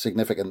how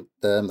significant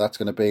that's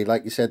going to be.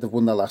 Like you said, they've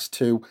won their last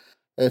 2.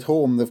 At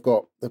home, they've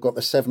got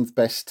the seventh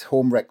best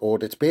home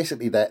record. It's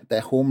basically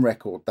their home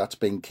record that's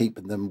been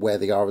keeping them where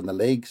they are in the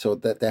league. So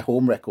that their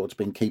home record's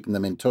been keeping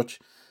them in touch.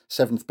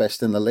 Seventh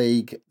best in the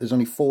league. There's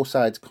only 4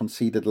 sides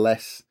conceded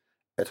less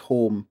at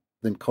home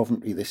than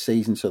Coventry this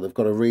season. So they've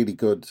got a really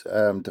good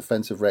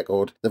defensive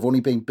record. They've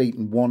only been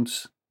beaten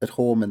once at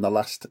home in the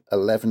last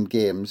 11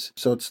 games.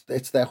 So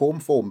it's their home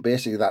form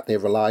basically that they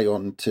rely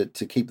on to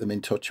keep them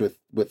in touch with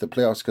the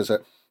playoffs, because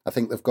I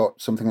think they've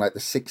got something like the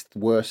 6th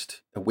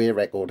worst away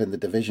record in the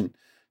division.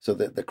 So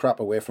the crap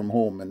away from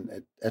home,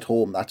 and at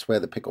home, that's where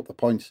they pick up the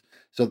points.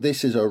 So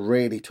this is a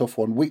really tough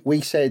one.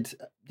 We said,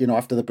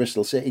 after the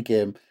Bristol City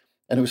game,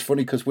 and it was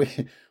funny because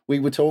we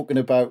were talking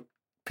about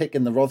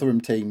picking the Rotherham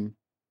team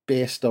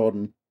based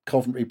on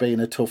Coventry being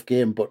a tough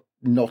game, but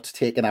not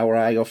taking our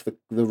eye off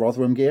the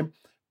Rotherham game.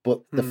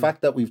 But the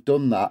fact that we've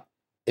done that,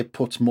 it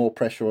puts more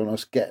pressure on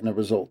us getting a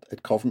result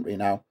at Coventry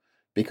now,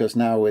 because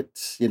now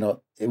it's,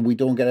 we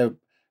don't get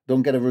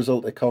a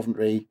result at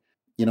Coventry,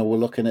 we're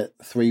looking at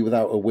 3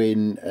 without a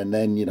win, and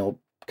then, we don't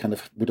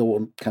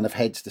want kind of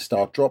heads to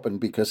start dropping,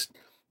 because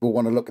we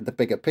want to look at the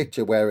bigger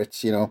picture where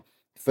it's,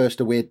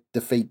 first away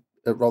defeat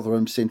at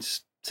Rotherham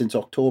since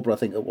October, I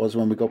think it was,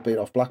 when we got beat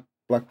off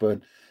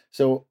Blackburn.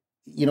 So,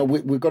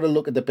 we've got to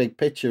look at the big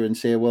picture and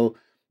say, well,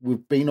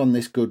 we've been on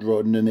this good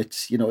run, and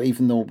it's,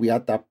 even though we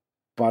had that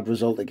bad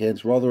result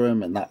against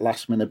Rotherham and that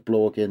last minute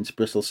blow against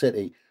Bristol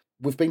City,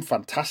 we've been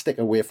fantastic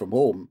away from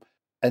home,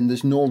 and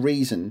there's no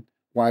reason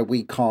why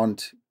we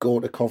can't go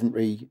to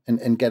Coventry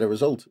and get a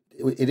result.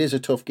 It is a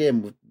tough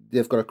game.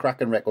 They've got a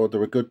cracking record.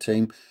 They're a good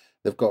team.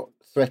 They've got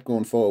threat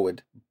going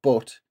forward.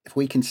 But if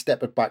we can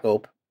step it back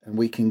up and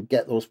we can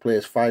get those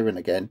players firing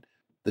again,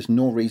 there's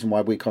no reason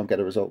why we can't get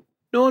a result.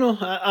 No,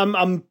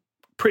 I'm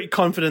pretty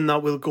confident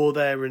that we'll go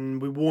there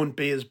and we won't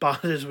be as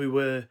bad as we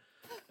were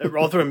at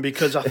Rotherham,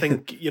 because I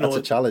think, That's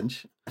a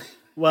challenge.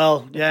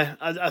 Well, yeah,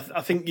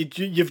 I think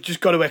you've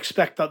just got to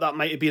expect that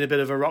might have been a bit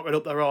of a rocket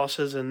up their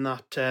arses, and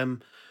that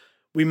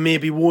we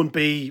maybe won't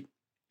be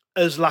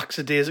as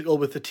lackadaisical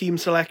with the team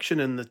selection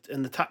and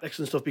the tactics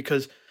and stuff,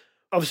 because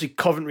obviously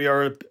Coventry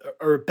are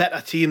a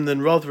better team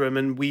than Rotherham,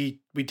 and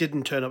we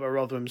didn't turn up at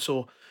Rotherham,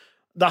 so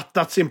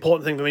that's the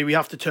important thing for me. We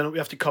have to turn up, we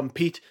have to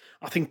compete.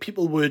 I think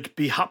people would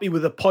be happy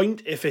with a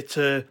point if it's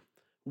a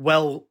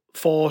well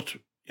fought,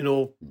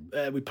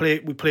 we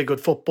play good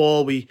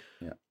football, we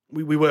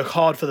work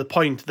hard for the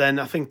point, then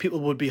I think people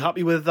would be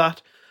happy with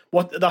that.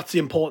 That's the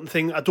important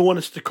thing. I don't want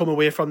us to come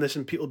away from this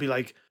and people be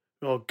like,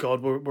 oh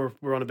God,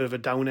 we're on a bit of a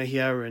downer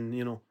here,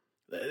 and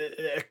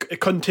a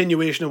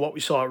continuation of what we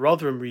saw at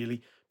Rotherham.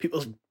 Really,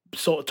 people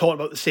sort of talking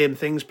about the same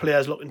things.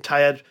 Players looking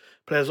tired,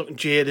 players looking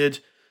jaded,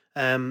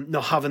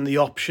 not having the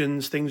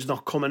options, things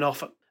not coming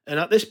off. And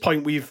at this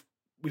point, we've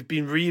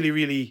been really,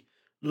 really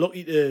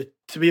lucky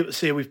to be able to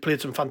say we've played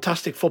some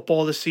fantastic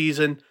football this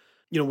season.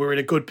 We're in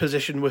a good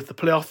position with the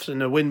playoffs,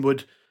 and a win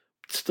would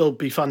still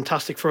be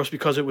fantastic for us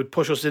because it would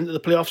push us into the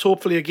playoffs,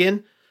 hopefully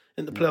again,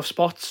 in the playoff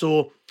spots.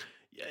 So,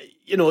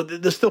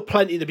 there's still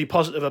plenty to be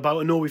positive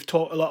about. I know we've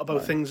talked a lot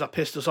about things that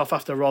pissed us off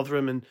after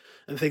Rotherham and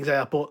things like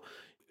that, but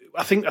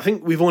I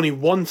think we've only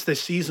once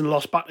this season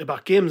lost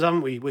back-to-back games,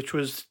 haven't we? Which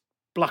was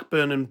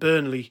Blackburn and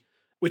Burnley,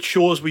 which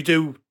shows we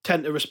do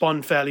tend to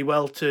respond fairly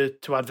well to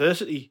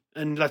adversity.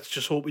 And let's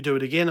just hope we do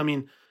it again. I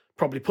mean,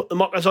 probably put the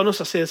mockers on us.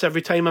 I say this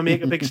every time I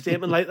make a big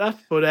statement like that,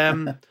 but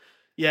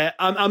yeah,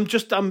 I'm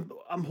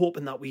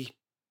hoping that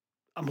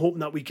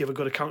we give a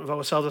good account of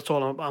ourselves. That's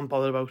all I'm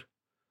bothered about.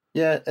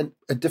 Yeah, and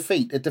a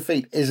defeat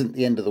isn't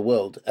the end of the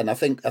world. And I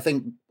think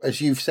as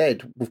you've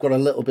said, we've got a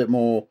little bit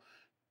more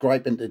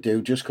griping to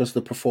do just because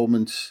the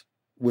performance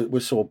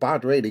was so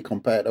bad, really,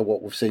 compared to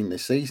what we've seen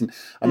this season.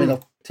 I mean,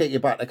 I'll take you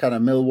back to kind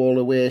of Millwall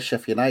away,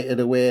 Sheffield United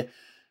away,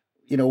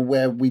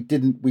 where we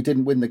didn't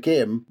win the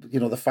game.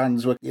 The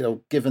fans were,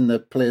 giving the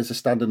players a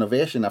standing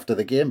ovation after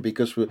the game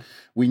because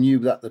we knew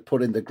that they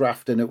put in the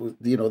graft, and it was,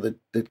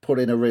 they put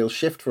in a real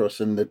shift for us,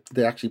 and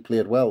they actually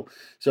played well.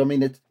 So I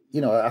mean, it's,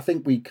 I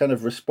think we kind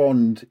of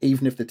respond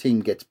even if the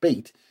team gets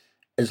beat,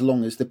 as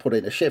long as they put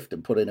in a shift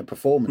and put in a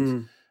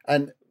performance.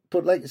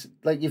 But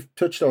like you've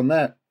touched on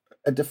that,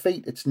 a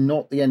defeat, it's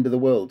not the end of the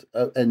world.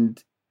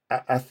 And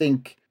I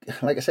think,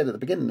 like I said at the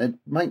beginning,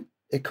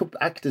 it could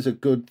act as a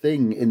good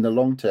thing in the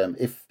long term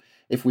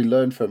if we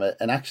learn from it,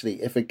 and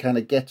actually if it kind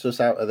of gets us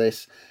out of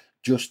this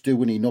just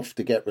doing enough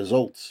to get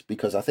results,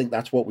 because I think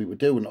that's what we were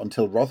doing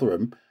until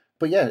Rotherham.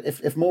 But yeah,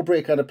 if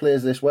Mowbray kind of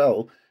plays this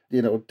well,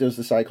 does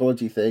the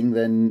psychology thing,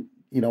 then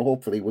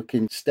hopefully we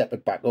can step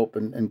it back up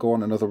and go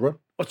on another run.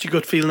 What's your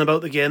gut feeling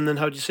about the game then?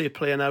 How do you see it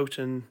playing out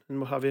and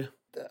what have you?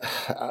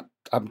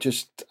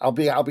 I'll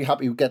be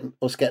happy with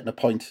getting a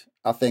point.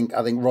 I think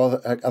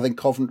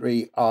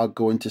Coventry are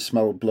going to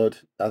smell blood.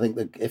 I think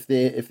that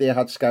if they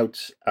had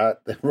scouts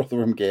at the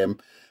Rotherham game,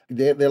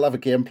 they'll have a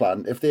game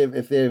plan. If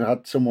they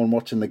had someone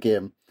watching the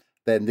game,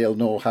 then they'll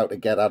know how to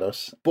get at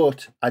us.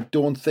 But I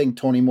don't think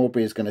Tony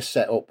Mowbray is going to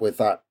set up with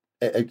that.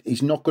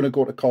 He's not going to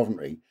go to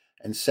Coventry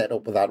and set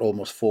up with that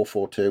almost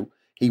 4-4-2.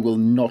 He will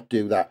not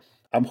do that.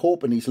 I'm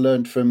hoping he's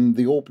learned from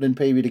the opening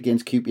period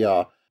against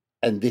QPR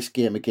and this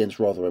game against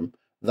Rotherham,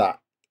 that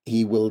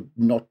he will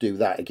not do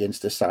that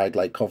against a side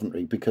like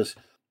Coventry, because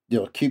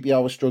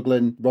QPR was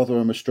struggling,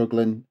 Rotherham was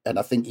struggling, and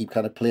I think he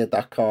kind of played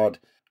that card.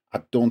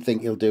 I don't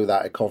think he'll do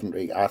that at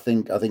Coventry. I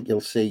think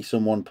you'll see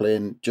someone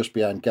playing just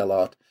behind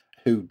Gellert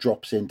who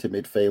drops into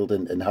midfield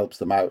and helps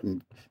them out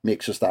and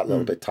makes us that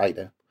little bit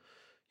tighter.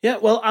 Yeah,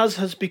 well, as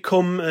has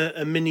become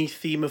a mini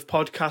theme of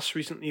podcasts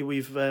recently,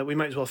 we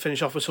might as well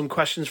finish off with some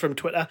questions from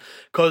Twitter,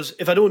 because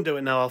if I don't do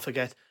it now, I'll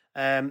forget.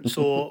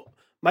 So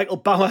Michael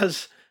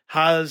Bowers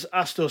has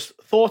asked us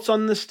thoughts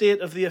on the state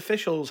of the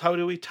officials. How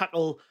do we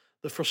tackle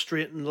the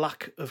frustrating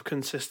lack of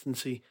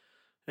consistency?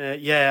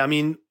 I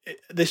mean,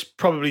 this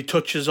probably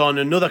touches on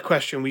another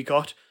question we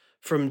got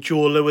from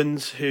Joe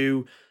Lewins,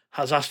 who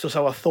has asked us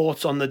our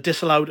thoughts on the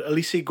disallowed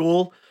Elise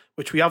goal,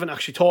 which we haven't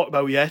actually talked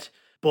about yet.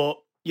 But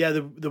yeah,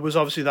 there was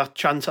obviously that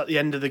chance at the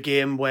end of the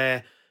game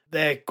where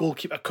their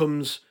goalkeeper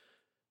comes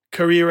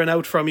careering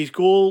out from his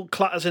goal,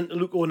 clatters into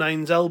Luke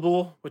O'Nine's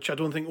elbow, which I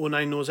don't think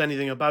O'Nine knows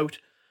anything about.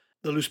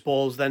 The loose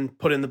ball's then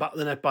put in the back of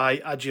the net by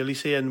Adji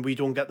Elise, and we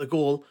don't get the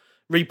goal.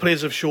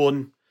 Replays have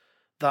shown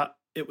that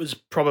it was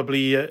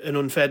probably an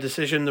unfair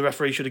decision. The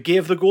referee should have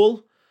gave the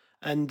goal,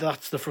 and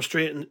that's the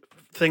frustrating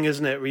thing,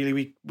 isn't it? Really,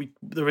 we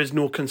there is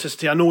no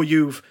consistency. I know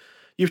you've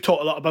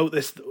talked a lot about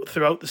this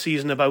throughout the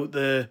season, about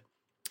the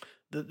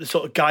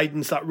sort of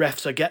guidance that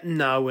refs are getting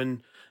now,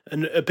 and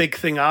a big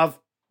thing I've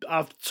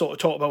sort of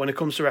talked about when it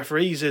comes to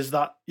referees is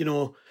that,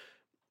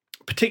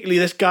 particularly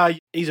this guy,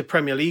 he's a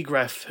Premier League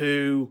ref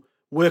who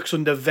works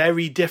under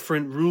very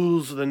different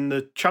rules than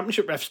the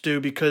Championship refs do,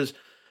 because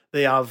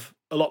they have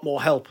a lot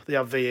more help. They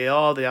have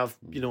VAR, they have,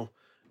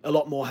 a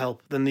lot more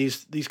help than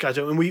these guys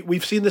do. And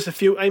we've seen this a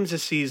few times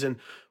this season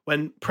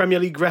when Premier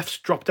League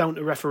refs drop down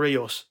to referee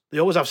us. They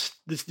always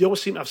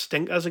seem to have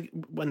stinkers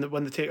when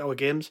they take our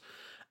games.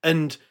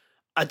 And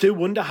I do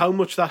wonder how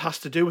much that has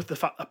to do with the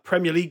fact that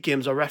Premier League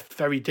games are reffed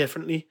very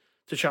differently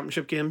to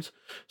Championship games.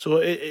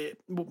 So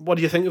what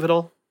do you think of it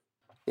all?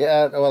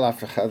 Yeah, well, I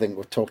think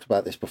we've talked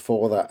about this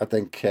before, that I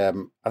think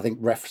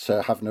refs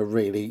are having a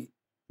really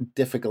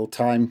difficult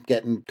time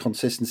getting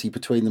consistency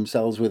between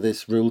themselves with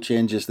this rule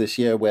changes this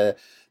year, where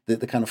they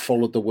kind of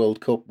followed the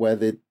World Cup, where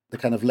they're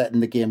kind of letting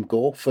the game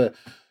go for,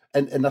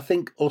 and I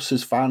think us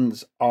as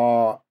fans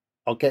are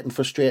getting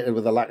frustrated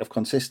with the lack of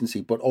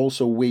consistency, but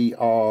also we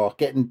are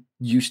getting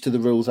used to the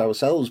rules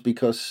ourselves,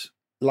 because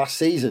last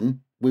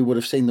season we would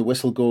have seen the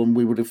whistle go and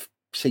we would have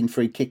seen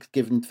free kicks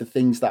given for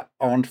things that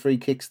aren't free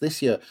kicks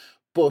this year.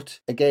 But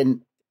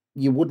again,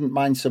 you wouldn't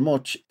mind so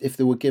much if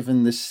they were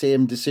given the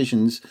same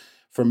decisions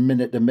from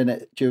minute to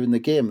minute during the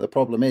game. The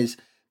problem is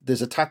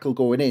there's a tackle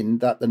going in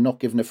that they're not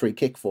given a free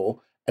kick for,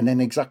 and then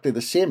exactly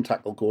the same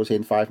tackle goes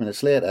in 5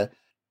 minutes later,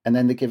 and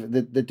then they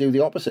do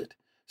the opposite.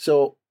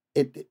 So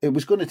it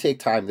was going to take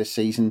time this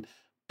season,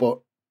 but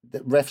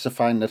the refs are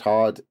finding it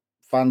hard.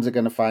 Fans are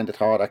going to find it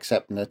hard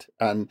accepting it,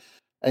 and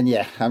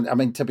yeah, I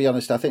mean, to be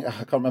honest, I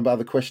can't remember how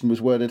the question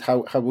was worded,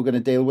 how we're going to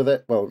deal with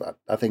it. Well,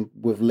 I think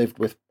we've lived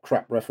with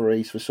crap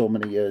referees for so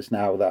many years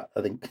now that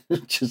I think you're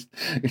just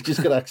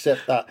got to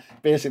accept that.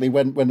 Basically,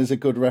 when there's a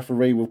good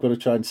referee, we've got to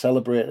try and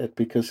celebrate it,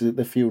 because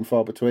they're few and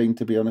far between,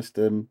 to be honest.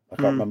 I can't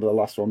remember the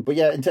last one. But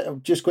yeah,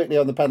 just quickly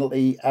on the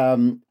penalty.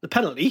 The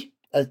penalty?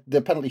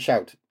 The penalty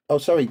shout. Oh,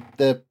 sorry,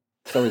 the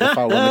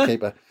foul on the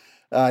keeper.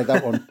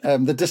 That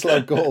one. The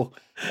disallowed goal.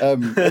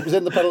 It was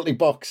in the penalty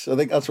box. I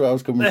think that's where I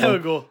was coming from. There we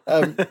go.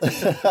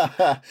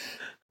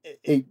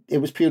 It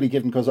was purely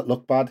given because it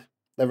looked bad.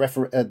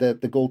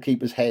 The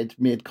goalkeeper's head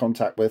made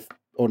contact with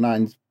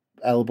O'Nine's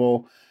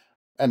elbow,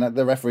 and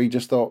the referee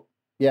just thought,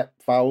 yeah,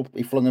 foul.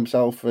 He flung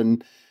himself,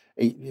 and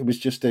it was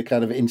just a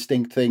kind of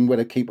instinct thing. When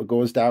a keeper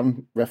goes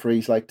down,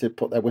 referees like to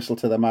put their whistle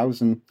to their mouths,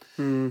 and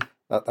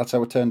that's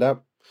how it turned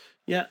out.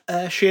 Yeah,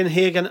 Shane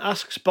Hagan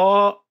asks,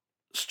 bar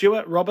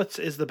Stuart, Roberts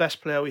is the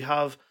best player we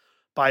have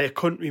by a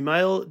country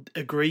mile.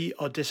 Agree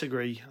or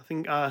disagree? I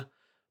think I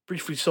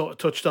briefly sort of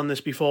touched on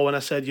this before when I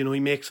said, he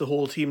makes the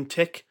whole team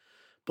tick.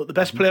 But the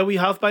best player we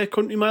have by a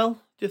country mile,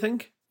 do you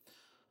think?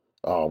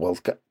 Oh, well,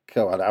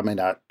 come on. I mean,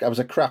 I was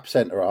a crap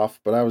centre half,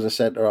 but I was a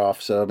centre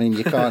half. So I mean,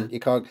 you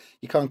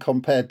can't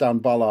compare Dan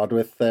Ballard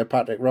with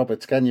Patrick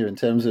Roberts, can you? In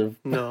terms of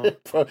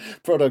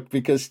product,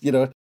 because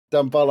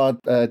Dan Ballard,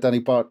 Danny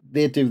Bart,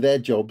 they do their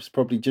jobs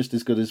probably just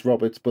as good as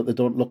Roberts, but they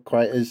don't look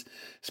quite as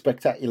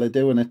spectacular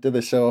doing it, do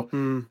they? So,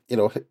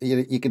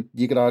 you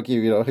could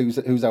argue,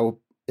 who's our,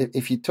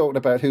 if you're talking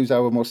about who's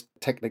our most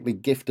technically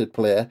gifted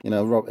player,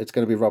 it's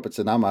going to be Roberts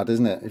and Ahmad,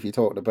 isn't it? If you're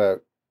talking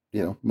about,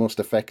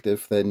 most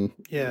effective, then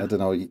I don't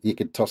know, you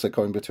could toss a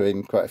coin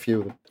between quite a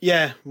few of them.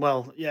 Yeah,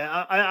 well,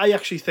 yeah, I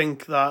actually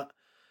think that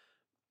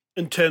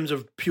in terms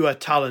of pure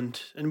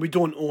talent, and we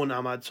don't own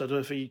Ahmad, so I don't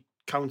know if he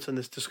counts in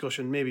this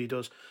discussion, maybe he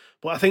does,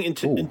 but I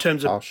think in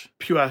terms of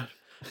pure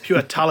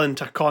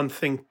talent, I can't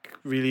think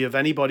really of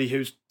anybody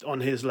who's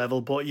on his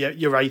level. But yeah,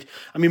 you're right.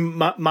 I mean,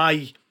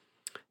 my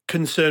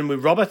concern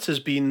with Roberts has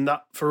been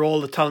that for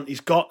all the talent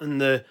he's got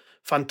and the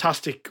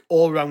fantastic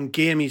all-round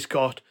game he's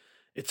got,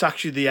 it's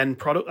actually the end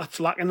product that's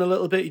lacking a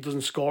little bit. He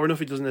doesn't score enough,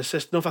 he doesn't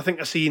assist enough. I think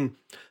I seen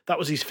that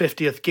was his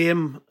 50th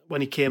game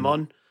when he came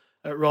on,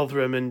 at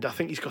Rotherham, and I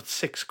think he's got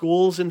 6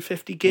 goals in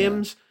 50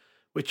 games,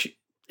 which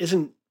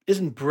isn't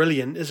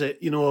brilliant, is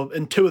it?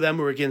 And 2 of them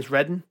were against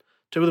Reading.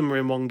 2 of them were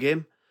in one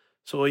game.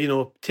 So,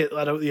 take that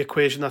out of the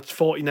equation. That's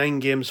 49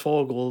 games,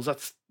 4 goals.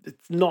 It's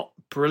not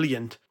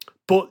brilliant.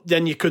 But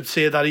then you could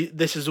say that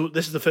this is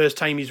the first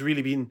time he's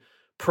really been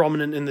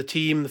prominent in the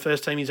team. The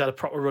first time he's had a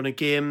proper run of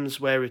games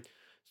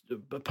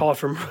apart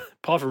from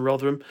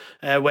Rotherham,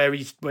 where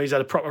he's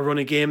had a proper run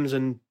of games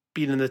and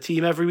been in the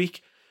team every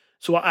week.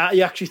 So I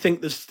actually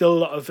think there's still a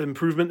lot of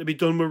improvement to be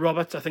done with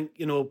Roberts. I think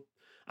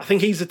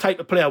he's the type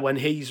of player when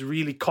he's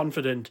really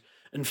confident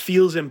and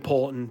feels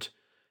important,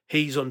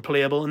 he's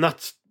unplayable,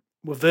 and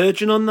we're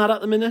verging on that at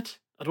the minute.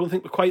 I don't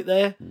think we're quite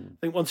there. I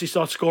think once he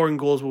starts scoring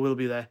goals, we will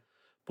be there.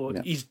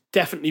 But he's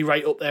definitely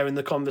right up there in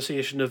the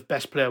conversation of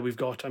best player we've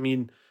got. I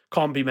mean,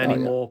 can't be many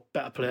more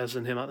better players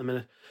than him at the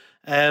minute.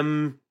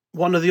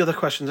 One of the other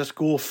questions, let's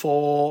go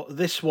for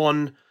this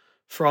one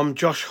from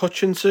Josh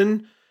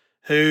Hutchinson,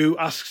 who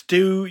asks,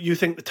 do you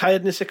think the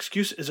tiredness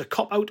excuse is a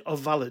cop-out or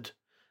valid?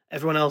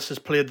 Everyone else has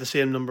played the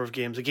same number of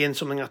games. Again,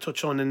 something I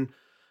touched on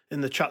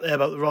in the chat there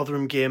about the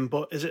Rotherham game,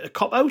 but is it a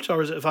cop-out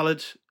or is it a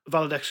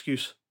valid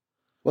excuse?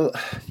 Well,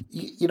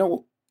 you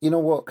know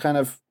what kind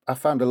of I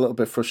found a little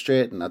bit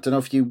frustrating. I don't know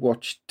if you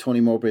watched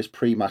Tony Mowbray's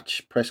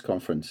pre-match press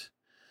conference,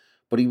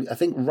 but I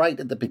think right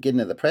at the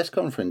beginning of the press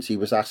conference, he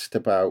was asked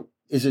about,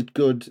 is it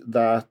good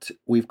that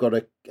we've got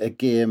a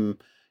game,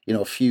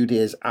 a few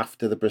days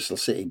after the Bristol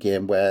City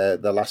game where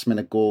the last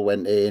minute goal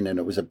went in and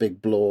it was a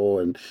big blow,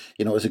 and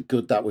is it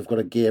good that we've got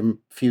a game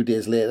a few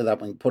days later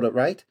that we can put it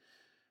right?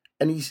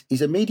 And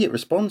his immediate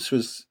response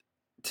was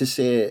to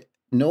say,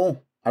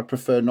 no, I'd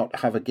prefer not to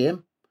have a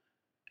game.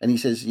 And he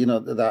says,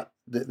 that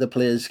the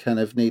players kind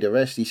of need a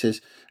rest. He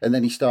says, and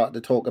then he started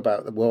to talk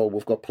about, well,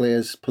 we've got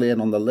players playing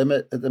on the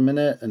limit at the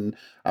minute, and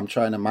I'm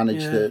trying to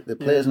manage the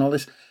players and all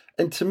this.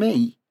 And to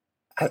me,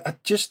 I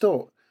just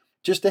thought,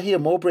 just to hear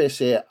Mowbray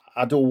say,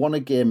 I don't want a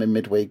game in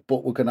midweek,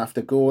 but we're going to have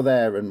to go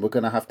there and we're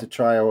going to have to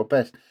try our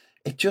best.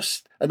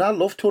 And I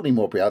love Tony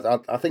Mowbray.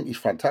 I think he's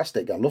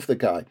fantastic. I love the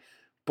guy.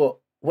 But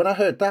when I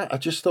heard that, I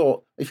just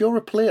thought, if you're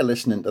a player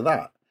listening to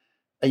that,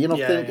 and you're not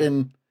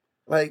thinking,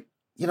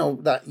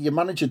 that your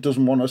manager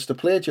doesn't want us to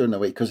play during the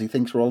week because he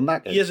thinks we're all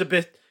knackered. He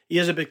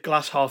is a bit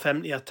glass half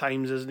empty at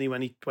times, isn't he?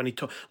 When he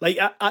talks,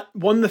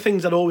 one of the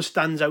things that always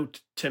stands out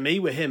to me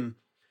with him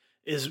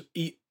is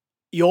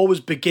he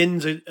always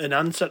begins an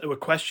answer to a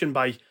question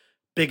by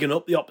bigging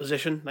up the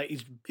opposition.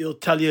 Like he'll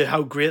tell you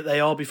how great they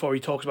are before he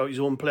talks about his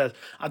own players.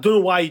 I don't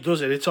know why he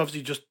does it. It's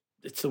obviously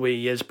it's the way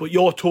he is. But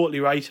you're totally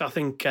right. I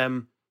think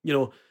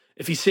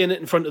if he's saying it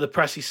in front of the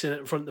press, he's saying it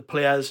in front of the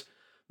players.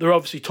 They're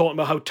obviously talking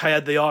about how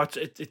tired they are.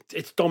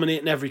 It's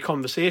dominating every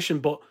conversation.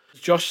 But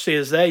Josh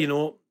says there,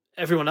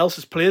 everyone else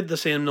has played the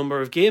same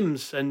number of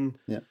games. And,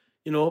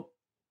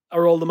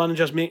 are all the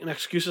managers making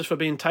excuses for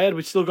being tired?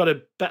 We've still got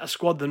a better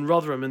squad than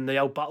Rotherham and they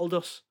outbattled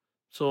us.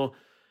 So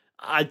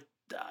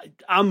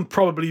I'm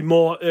probably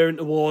more erring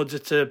towards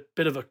it's a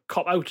bit of a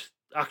cop-out,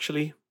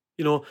 actually.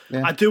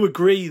 I do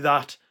agree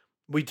that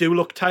we do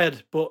look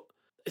tired, but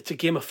it's a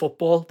game of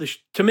football.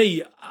 To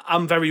me,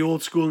 I'm very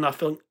old school in that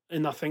thing.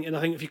 And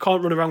I think if you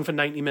can't run around for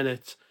 90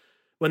 minutes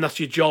when that's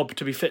your job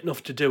to be fit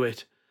enough to do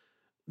it,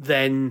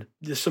 then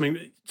there's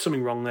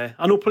something wrong there.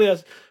 I know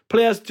players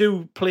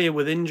do play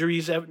with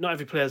injuries. Not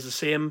every player is the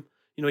same.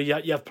 You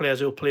have players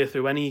who'll play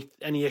through any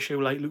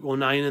issue like Luke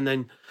O'Nien, and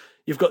then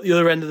you've got the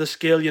other end of the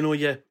scale.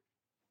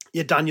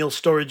 Your Daniel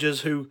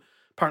Sturridges, who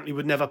apparently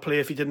would never play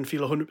if he didn't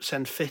feel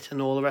 100% fit,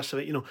 and all the rest of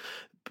it.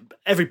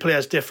 Every player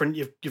is different.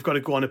 You've got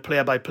to go on a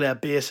player by player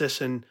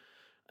basis, and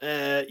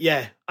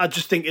I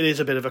just think it is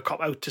a bit of a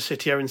cop out to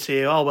sit here and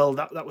say, oh well,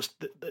 that was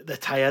they're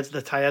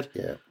tired.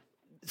 Yeah.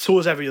 So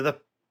is every other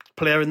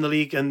player in the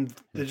league, and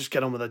they just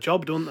get on with their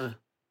job, don't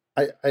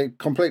they? I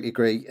completely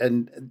agree.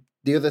 And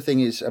the other thing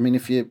is, I mean,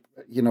 if you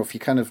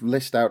kind of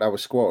list out our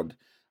squad,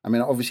 I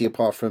mean, obviously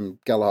apart from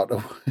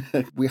Gallagher,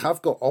 we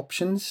have got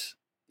options,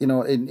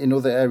 in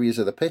other areas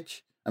of the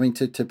pitch. I mean,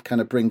 to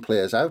kind of bring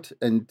players out.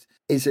 And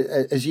is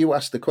it, as you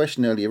asked the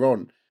question earlier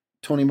on,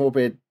 Tony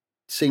Mowbray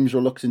seems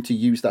reluctant to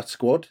use that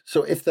squad.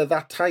 So if they're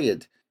that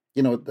tired,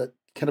 that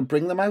kind of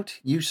bring them out.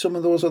 Use some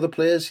of those other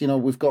players.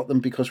 We've got them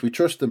because we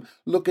trust them.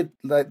 Look at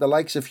the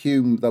likes of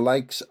Hume, the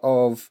likes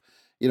of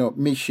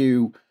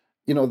Michu,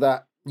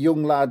 that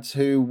young lads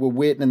who were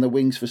waiting in the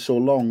wings for so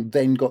long,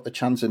 then got the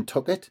chance and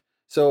took it.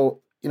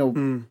 So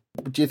do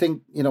you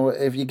think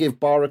if you give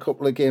Barr a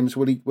couple of games,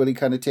 will he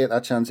kind of take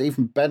that chance?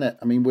 Even Bennett,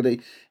 I mean, would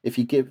he, if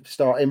you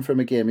start him from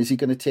a game, is he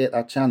going to take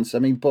that chance? I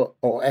mean,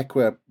 or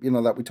Ekwa,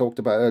 that we talked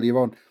about earlier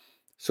on.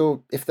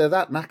 So if they're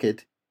that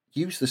knackered,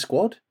 use the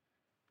squad.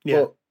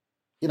 Yeah. But,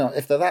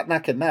 if they're that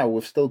knackered now,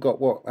 we've still got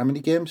how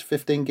many games?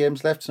 15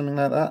 games left, something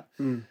like that.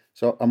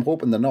 So I'm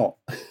hoping they're not.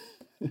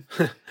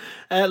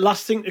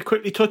 Last thing to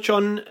quickly touch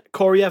on,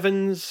 Corey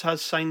Evans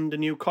has signed a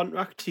new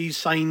contract. He's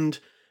signed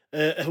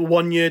a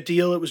 1-year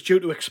deal. It was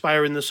due to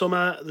expire in the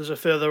summer. There's a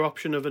further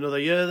option of another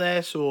year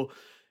there. So,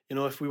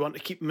 if we want to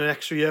keep him an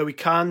extra year, we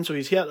can. So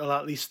he's here till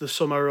at least the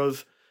summer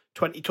of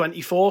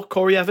 2024.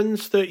 Corey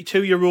Evans,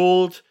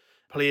 32-year-old.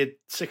 played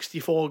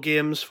 64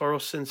 games for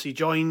us since he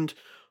joined,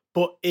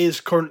 but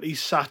is currently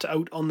sat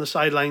out on the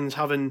sidelines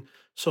having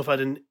suffered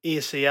an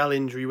ACL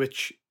injury,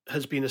 which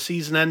has been a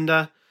season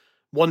ender.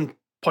 One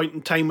point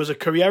in time was a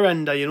career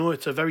ender,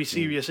 it's a very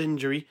serious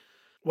injury.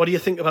 What do you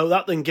think about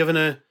that then, giving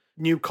a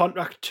new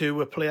contract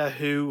to a player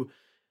who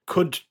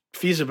could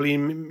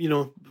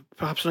feasibly,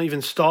 perhaps not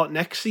even start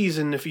next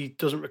season if he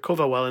doesn't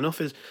recover well enough?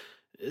 Is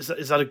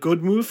that a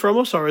good move from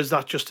us, or is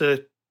that just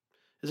is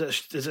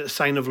it a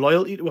sign of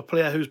loyalty to a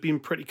player who's been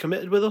pretty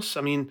committed with us?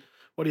 I mean,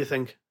 what do you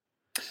think?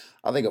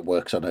 I think it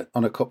works on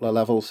a couple of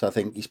levels. I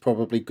think he's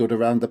probably good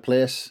around the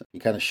place. He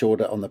kind of showed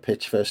it on the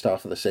pitch first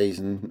half of the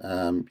season.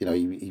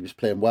 He was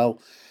playing well.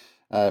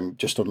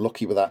 Just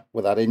unlucky with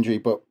that injury.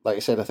 But like I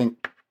said, I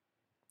think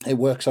it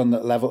works on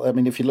that level. I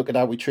mean, if you look at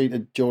how we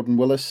treated Jordan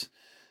Willis,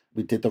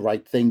 we did the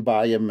right thing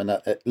by him. And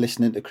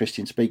listening to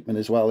Christian Speakman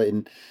as well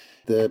in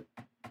the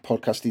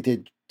podcast he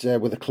did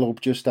with the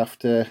club just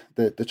after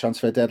the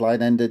transfer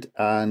deadline ended,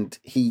 and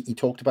he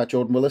talked about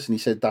Jordan Willis, and he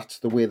said that's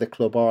the way the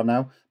club are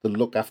now. They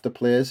look after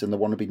players, and they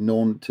want to be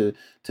known to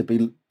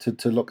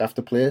look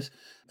after players.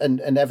 And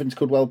Evans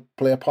could well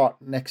play a part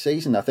next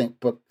season, I think.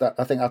 But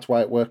I think that's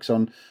why it works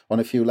on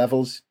a few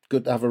levels.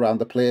 Good to have around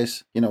the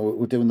players.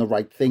 We're doing the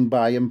right thing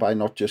by him, by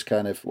not just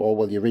kind of, oh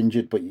well, you're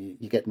injured, but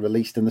you're getting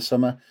released in the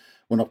summer.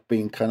 We're not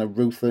being kind of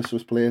ruthless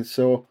with players.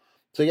 So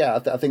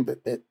yeah, I think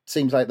that it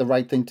seems like the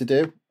right thing to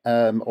do.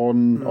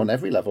 On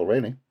every level,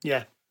 really.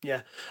 Yeah.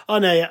 Oh,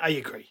 no, I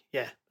agree.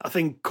 Yeah, I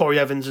think Corey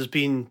Evans has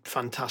been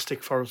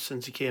fantastic for us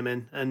since he came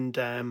in, and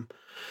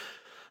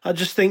I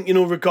just think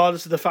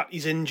regardless of the fact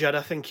he's injured,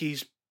 I think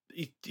he's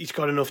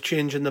got enough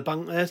change in the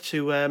bank there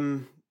to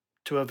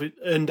have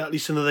earned at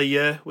least another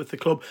year with the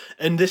club.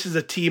 And this is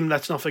a team,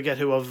 let's not forget,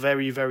 who are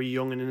very, very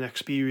young and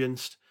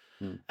inexperienced.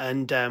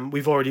 And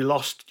we've already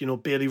lost,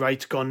 Bailey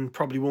Wright's gone,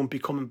 probably won't be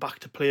coming back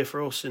to play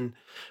for us. And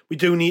we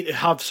do need to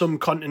have some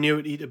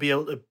continuity to be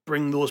able to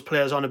bring those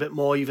players on a bit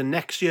more even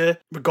next year,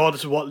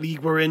 regardless of what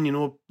league we're in.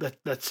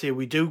 Let's say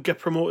we do get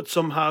promoted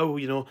somehow,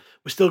 we're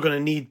still going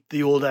to need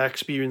the older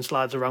experienced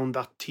lads around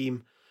that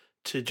team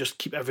to just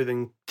keep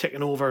everything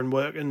ticking over and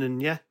working.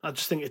 And yeah, I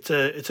just think it's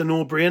a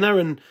no-brainer.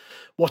 And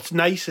what's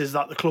nice is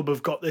that the club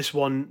have got this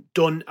one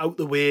done out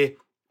the way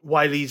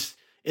while he's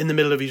in the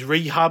middle of his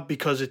rehab,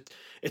 because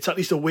it's at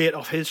least a weight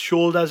off his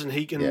shoulders, and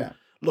he can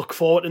look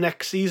forward to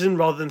next season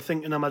rather than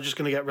thinking, am I just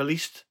going to get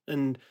released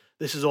and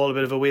this is all a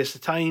bit of a waste of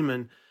time,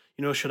 and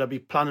should I be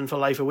planning for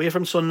life away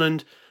from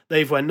Sunderland?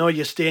 They've went, no,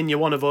 you're staying, you're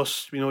one of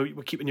us, we're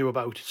keeping you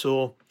about.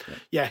 So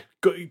yeah,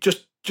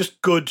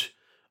 just good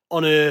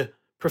on a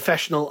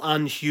professional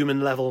and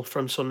human level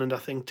from Sunderland, I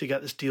think, to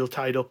get this deal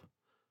tied up.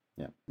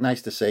 Yeah,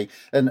 nice to see.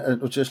 And I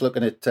was just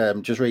looking at,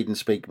 just reading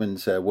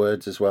Speakman's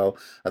words as well.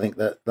 I think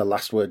that the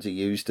last words he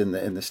used in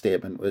the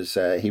statement was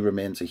he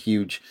remains a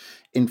huge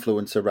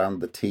influence around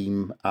the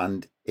team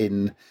and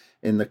in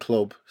the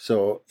club.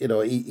 So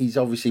he's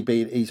obviously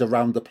he's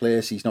around the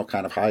place. He's not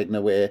kind of hiding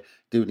away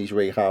doing his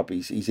rehab.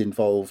 He's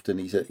involved, and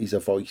he's a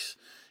voice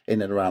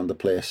in and around the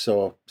place.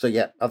 So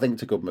yeah, I think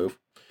it's a good move.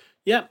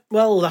 Yeah,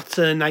 well, that's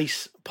a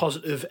nice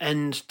positive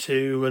end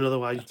to an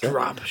otherwise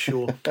drab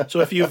show. So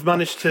if you've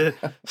managed to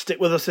stick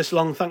with us this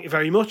long, thank you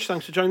very much.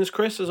 Thanks for joining us,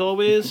 Chris, as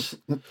always.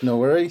 No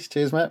worries.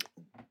 Cheers, mate.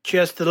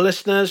 Cheers to the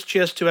listeners.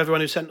 Cheers to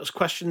everyone who sent us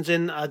questions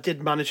in. I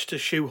did manage to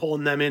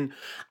shoehorn them in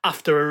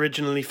after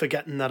originally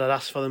forgetting that I'd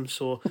asked for them.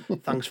 So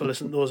thanks for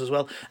listening to those as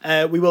well.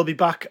 We will be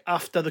back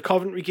after the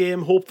Coventry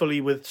game,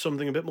 hopefully with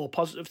something a bit more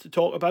positive to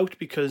talk about,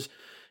 because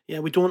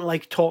we don't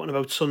like talking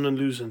about Sunderland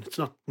losing. It's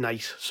not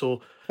nice.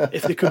 So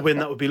if they could win,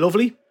 that would be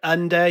lovely.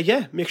 And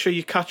make sure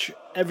you catch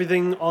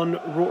everything on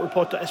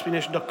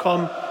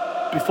rotereport.sbnation.com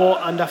before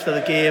and after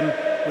the game.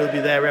 We'll be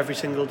there every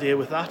single day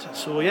with that.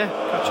 So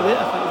catch you later.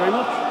 Thank you very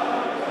much.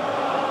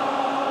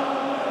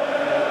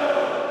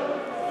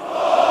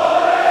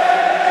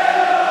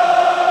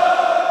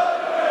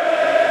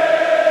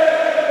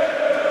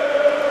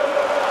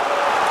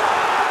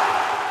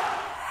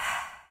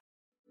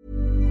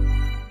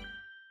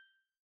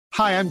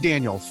 Hi, I'm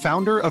Daniel,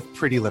 founder of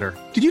Pretty Litter.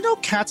 Did you know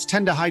cats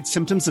tend to hide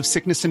symptoms of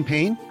sickness and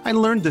pain? I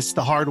learned this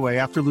the hard way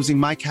after losing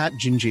my cat,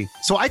 Gingy.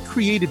 So I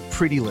created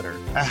Pretty Litter,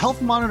 a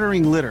health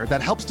monitoring litter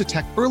that helps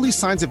detect early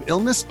signs of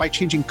illness by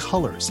changing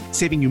colors,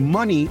 saving you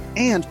money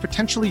and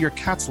potentially your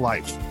cat's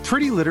life.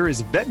 Pretty Litter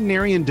is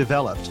veterinarian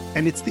developed,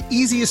 and it's the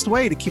easiest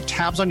way to keep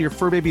tabs on your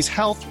fur baby's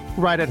health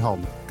right at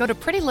home. Go to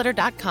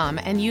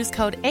prettylitter.com and use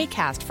code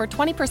ACAST for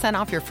 20%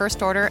 off your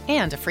first order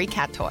and a free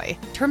cat toy.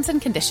 Terms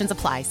and conditions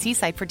apply. See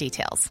site for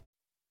details.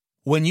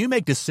 When you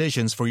make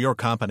decisions for your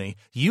company,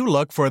 you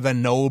look for the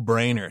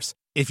no-brainers.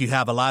 If you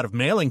have a lot of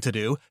mailing to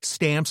do,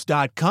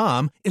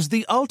 Stamps.com is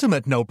the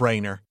ultimate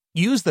no-brainer.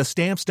 Use the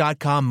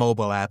Stamps.com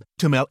mobile app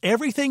to mail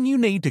everything you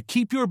need to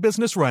keep your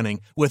business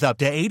running with up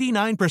to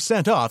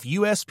 89% off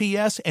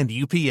USPS and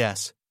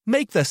UPS.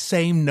 Make the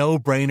same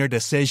no-brainer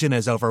decision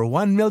as over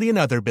 1 million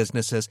other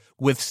businesses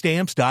with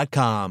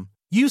Stamps.com.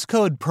 Use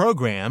code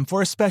PROGRAM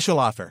for a special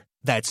offer.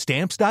 That's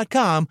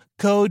Stamps.com,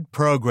 code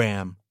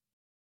PROGRAM.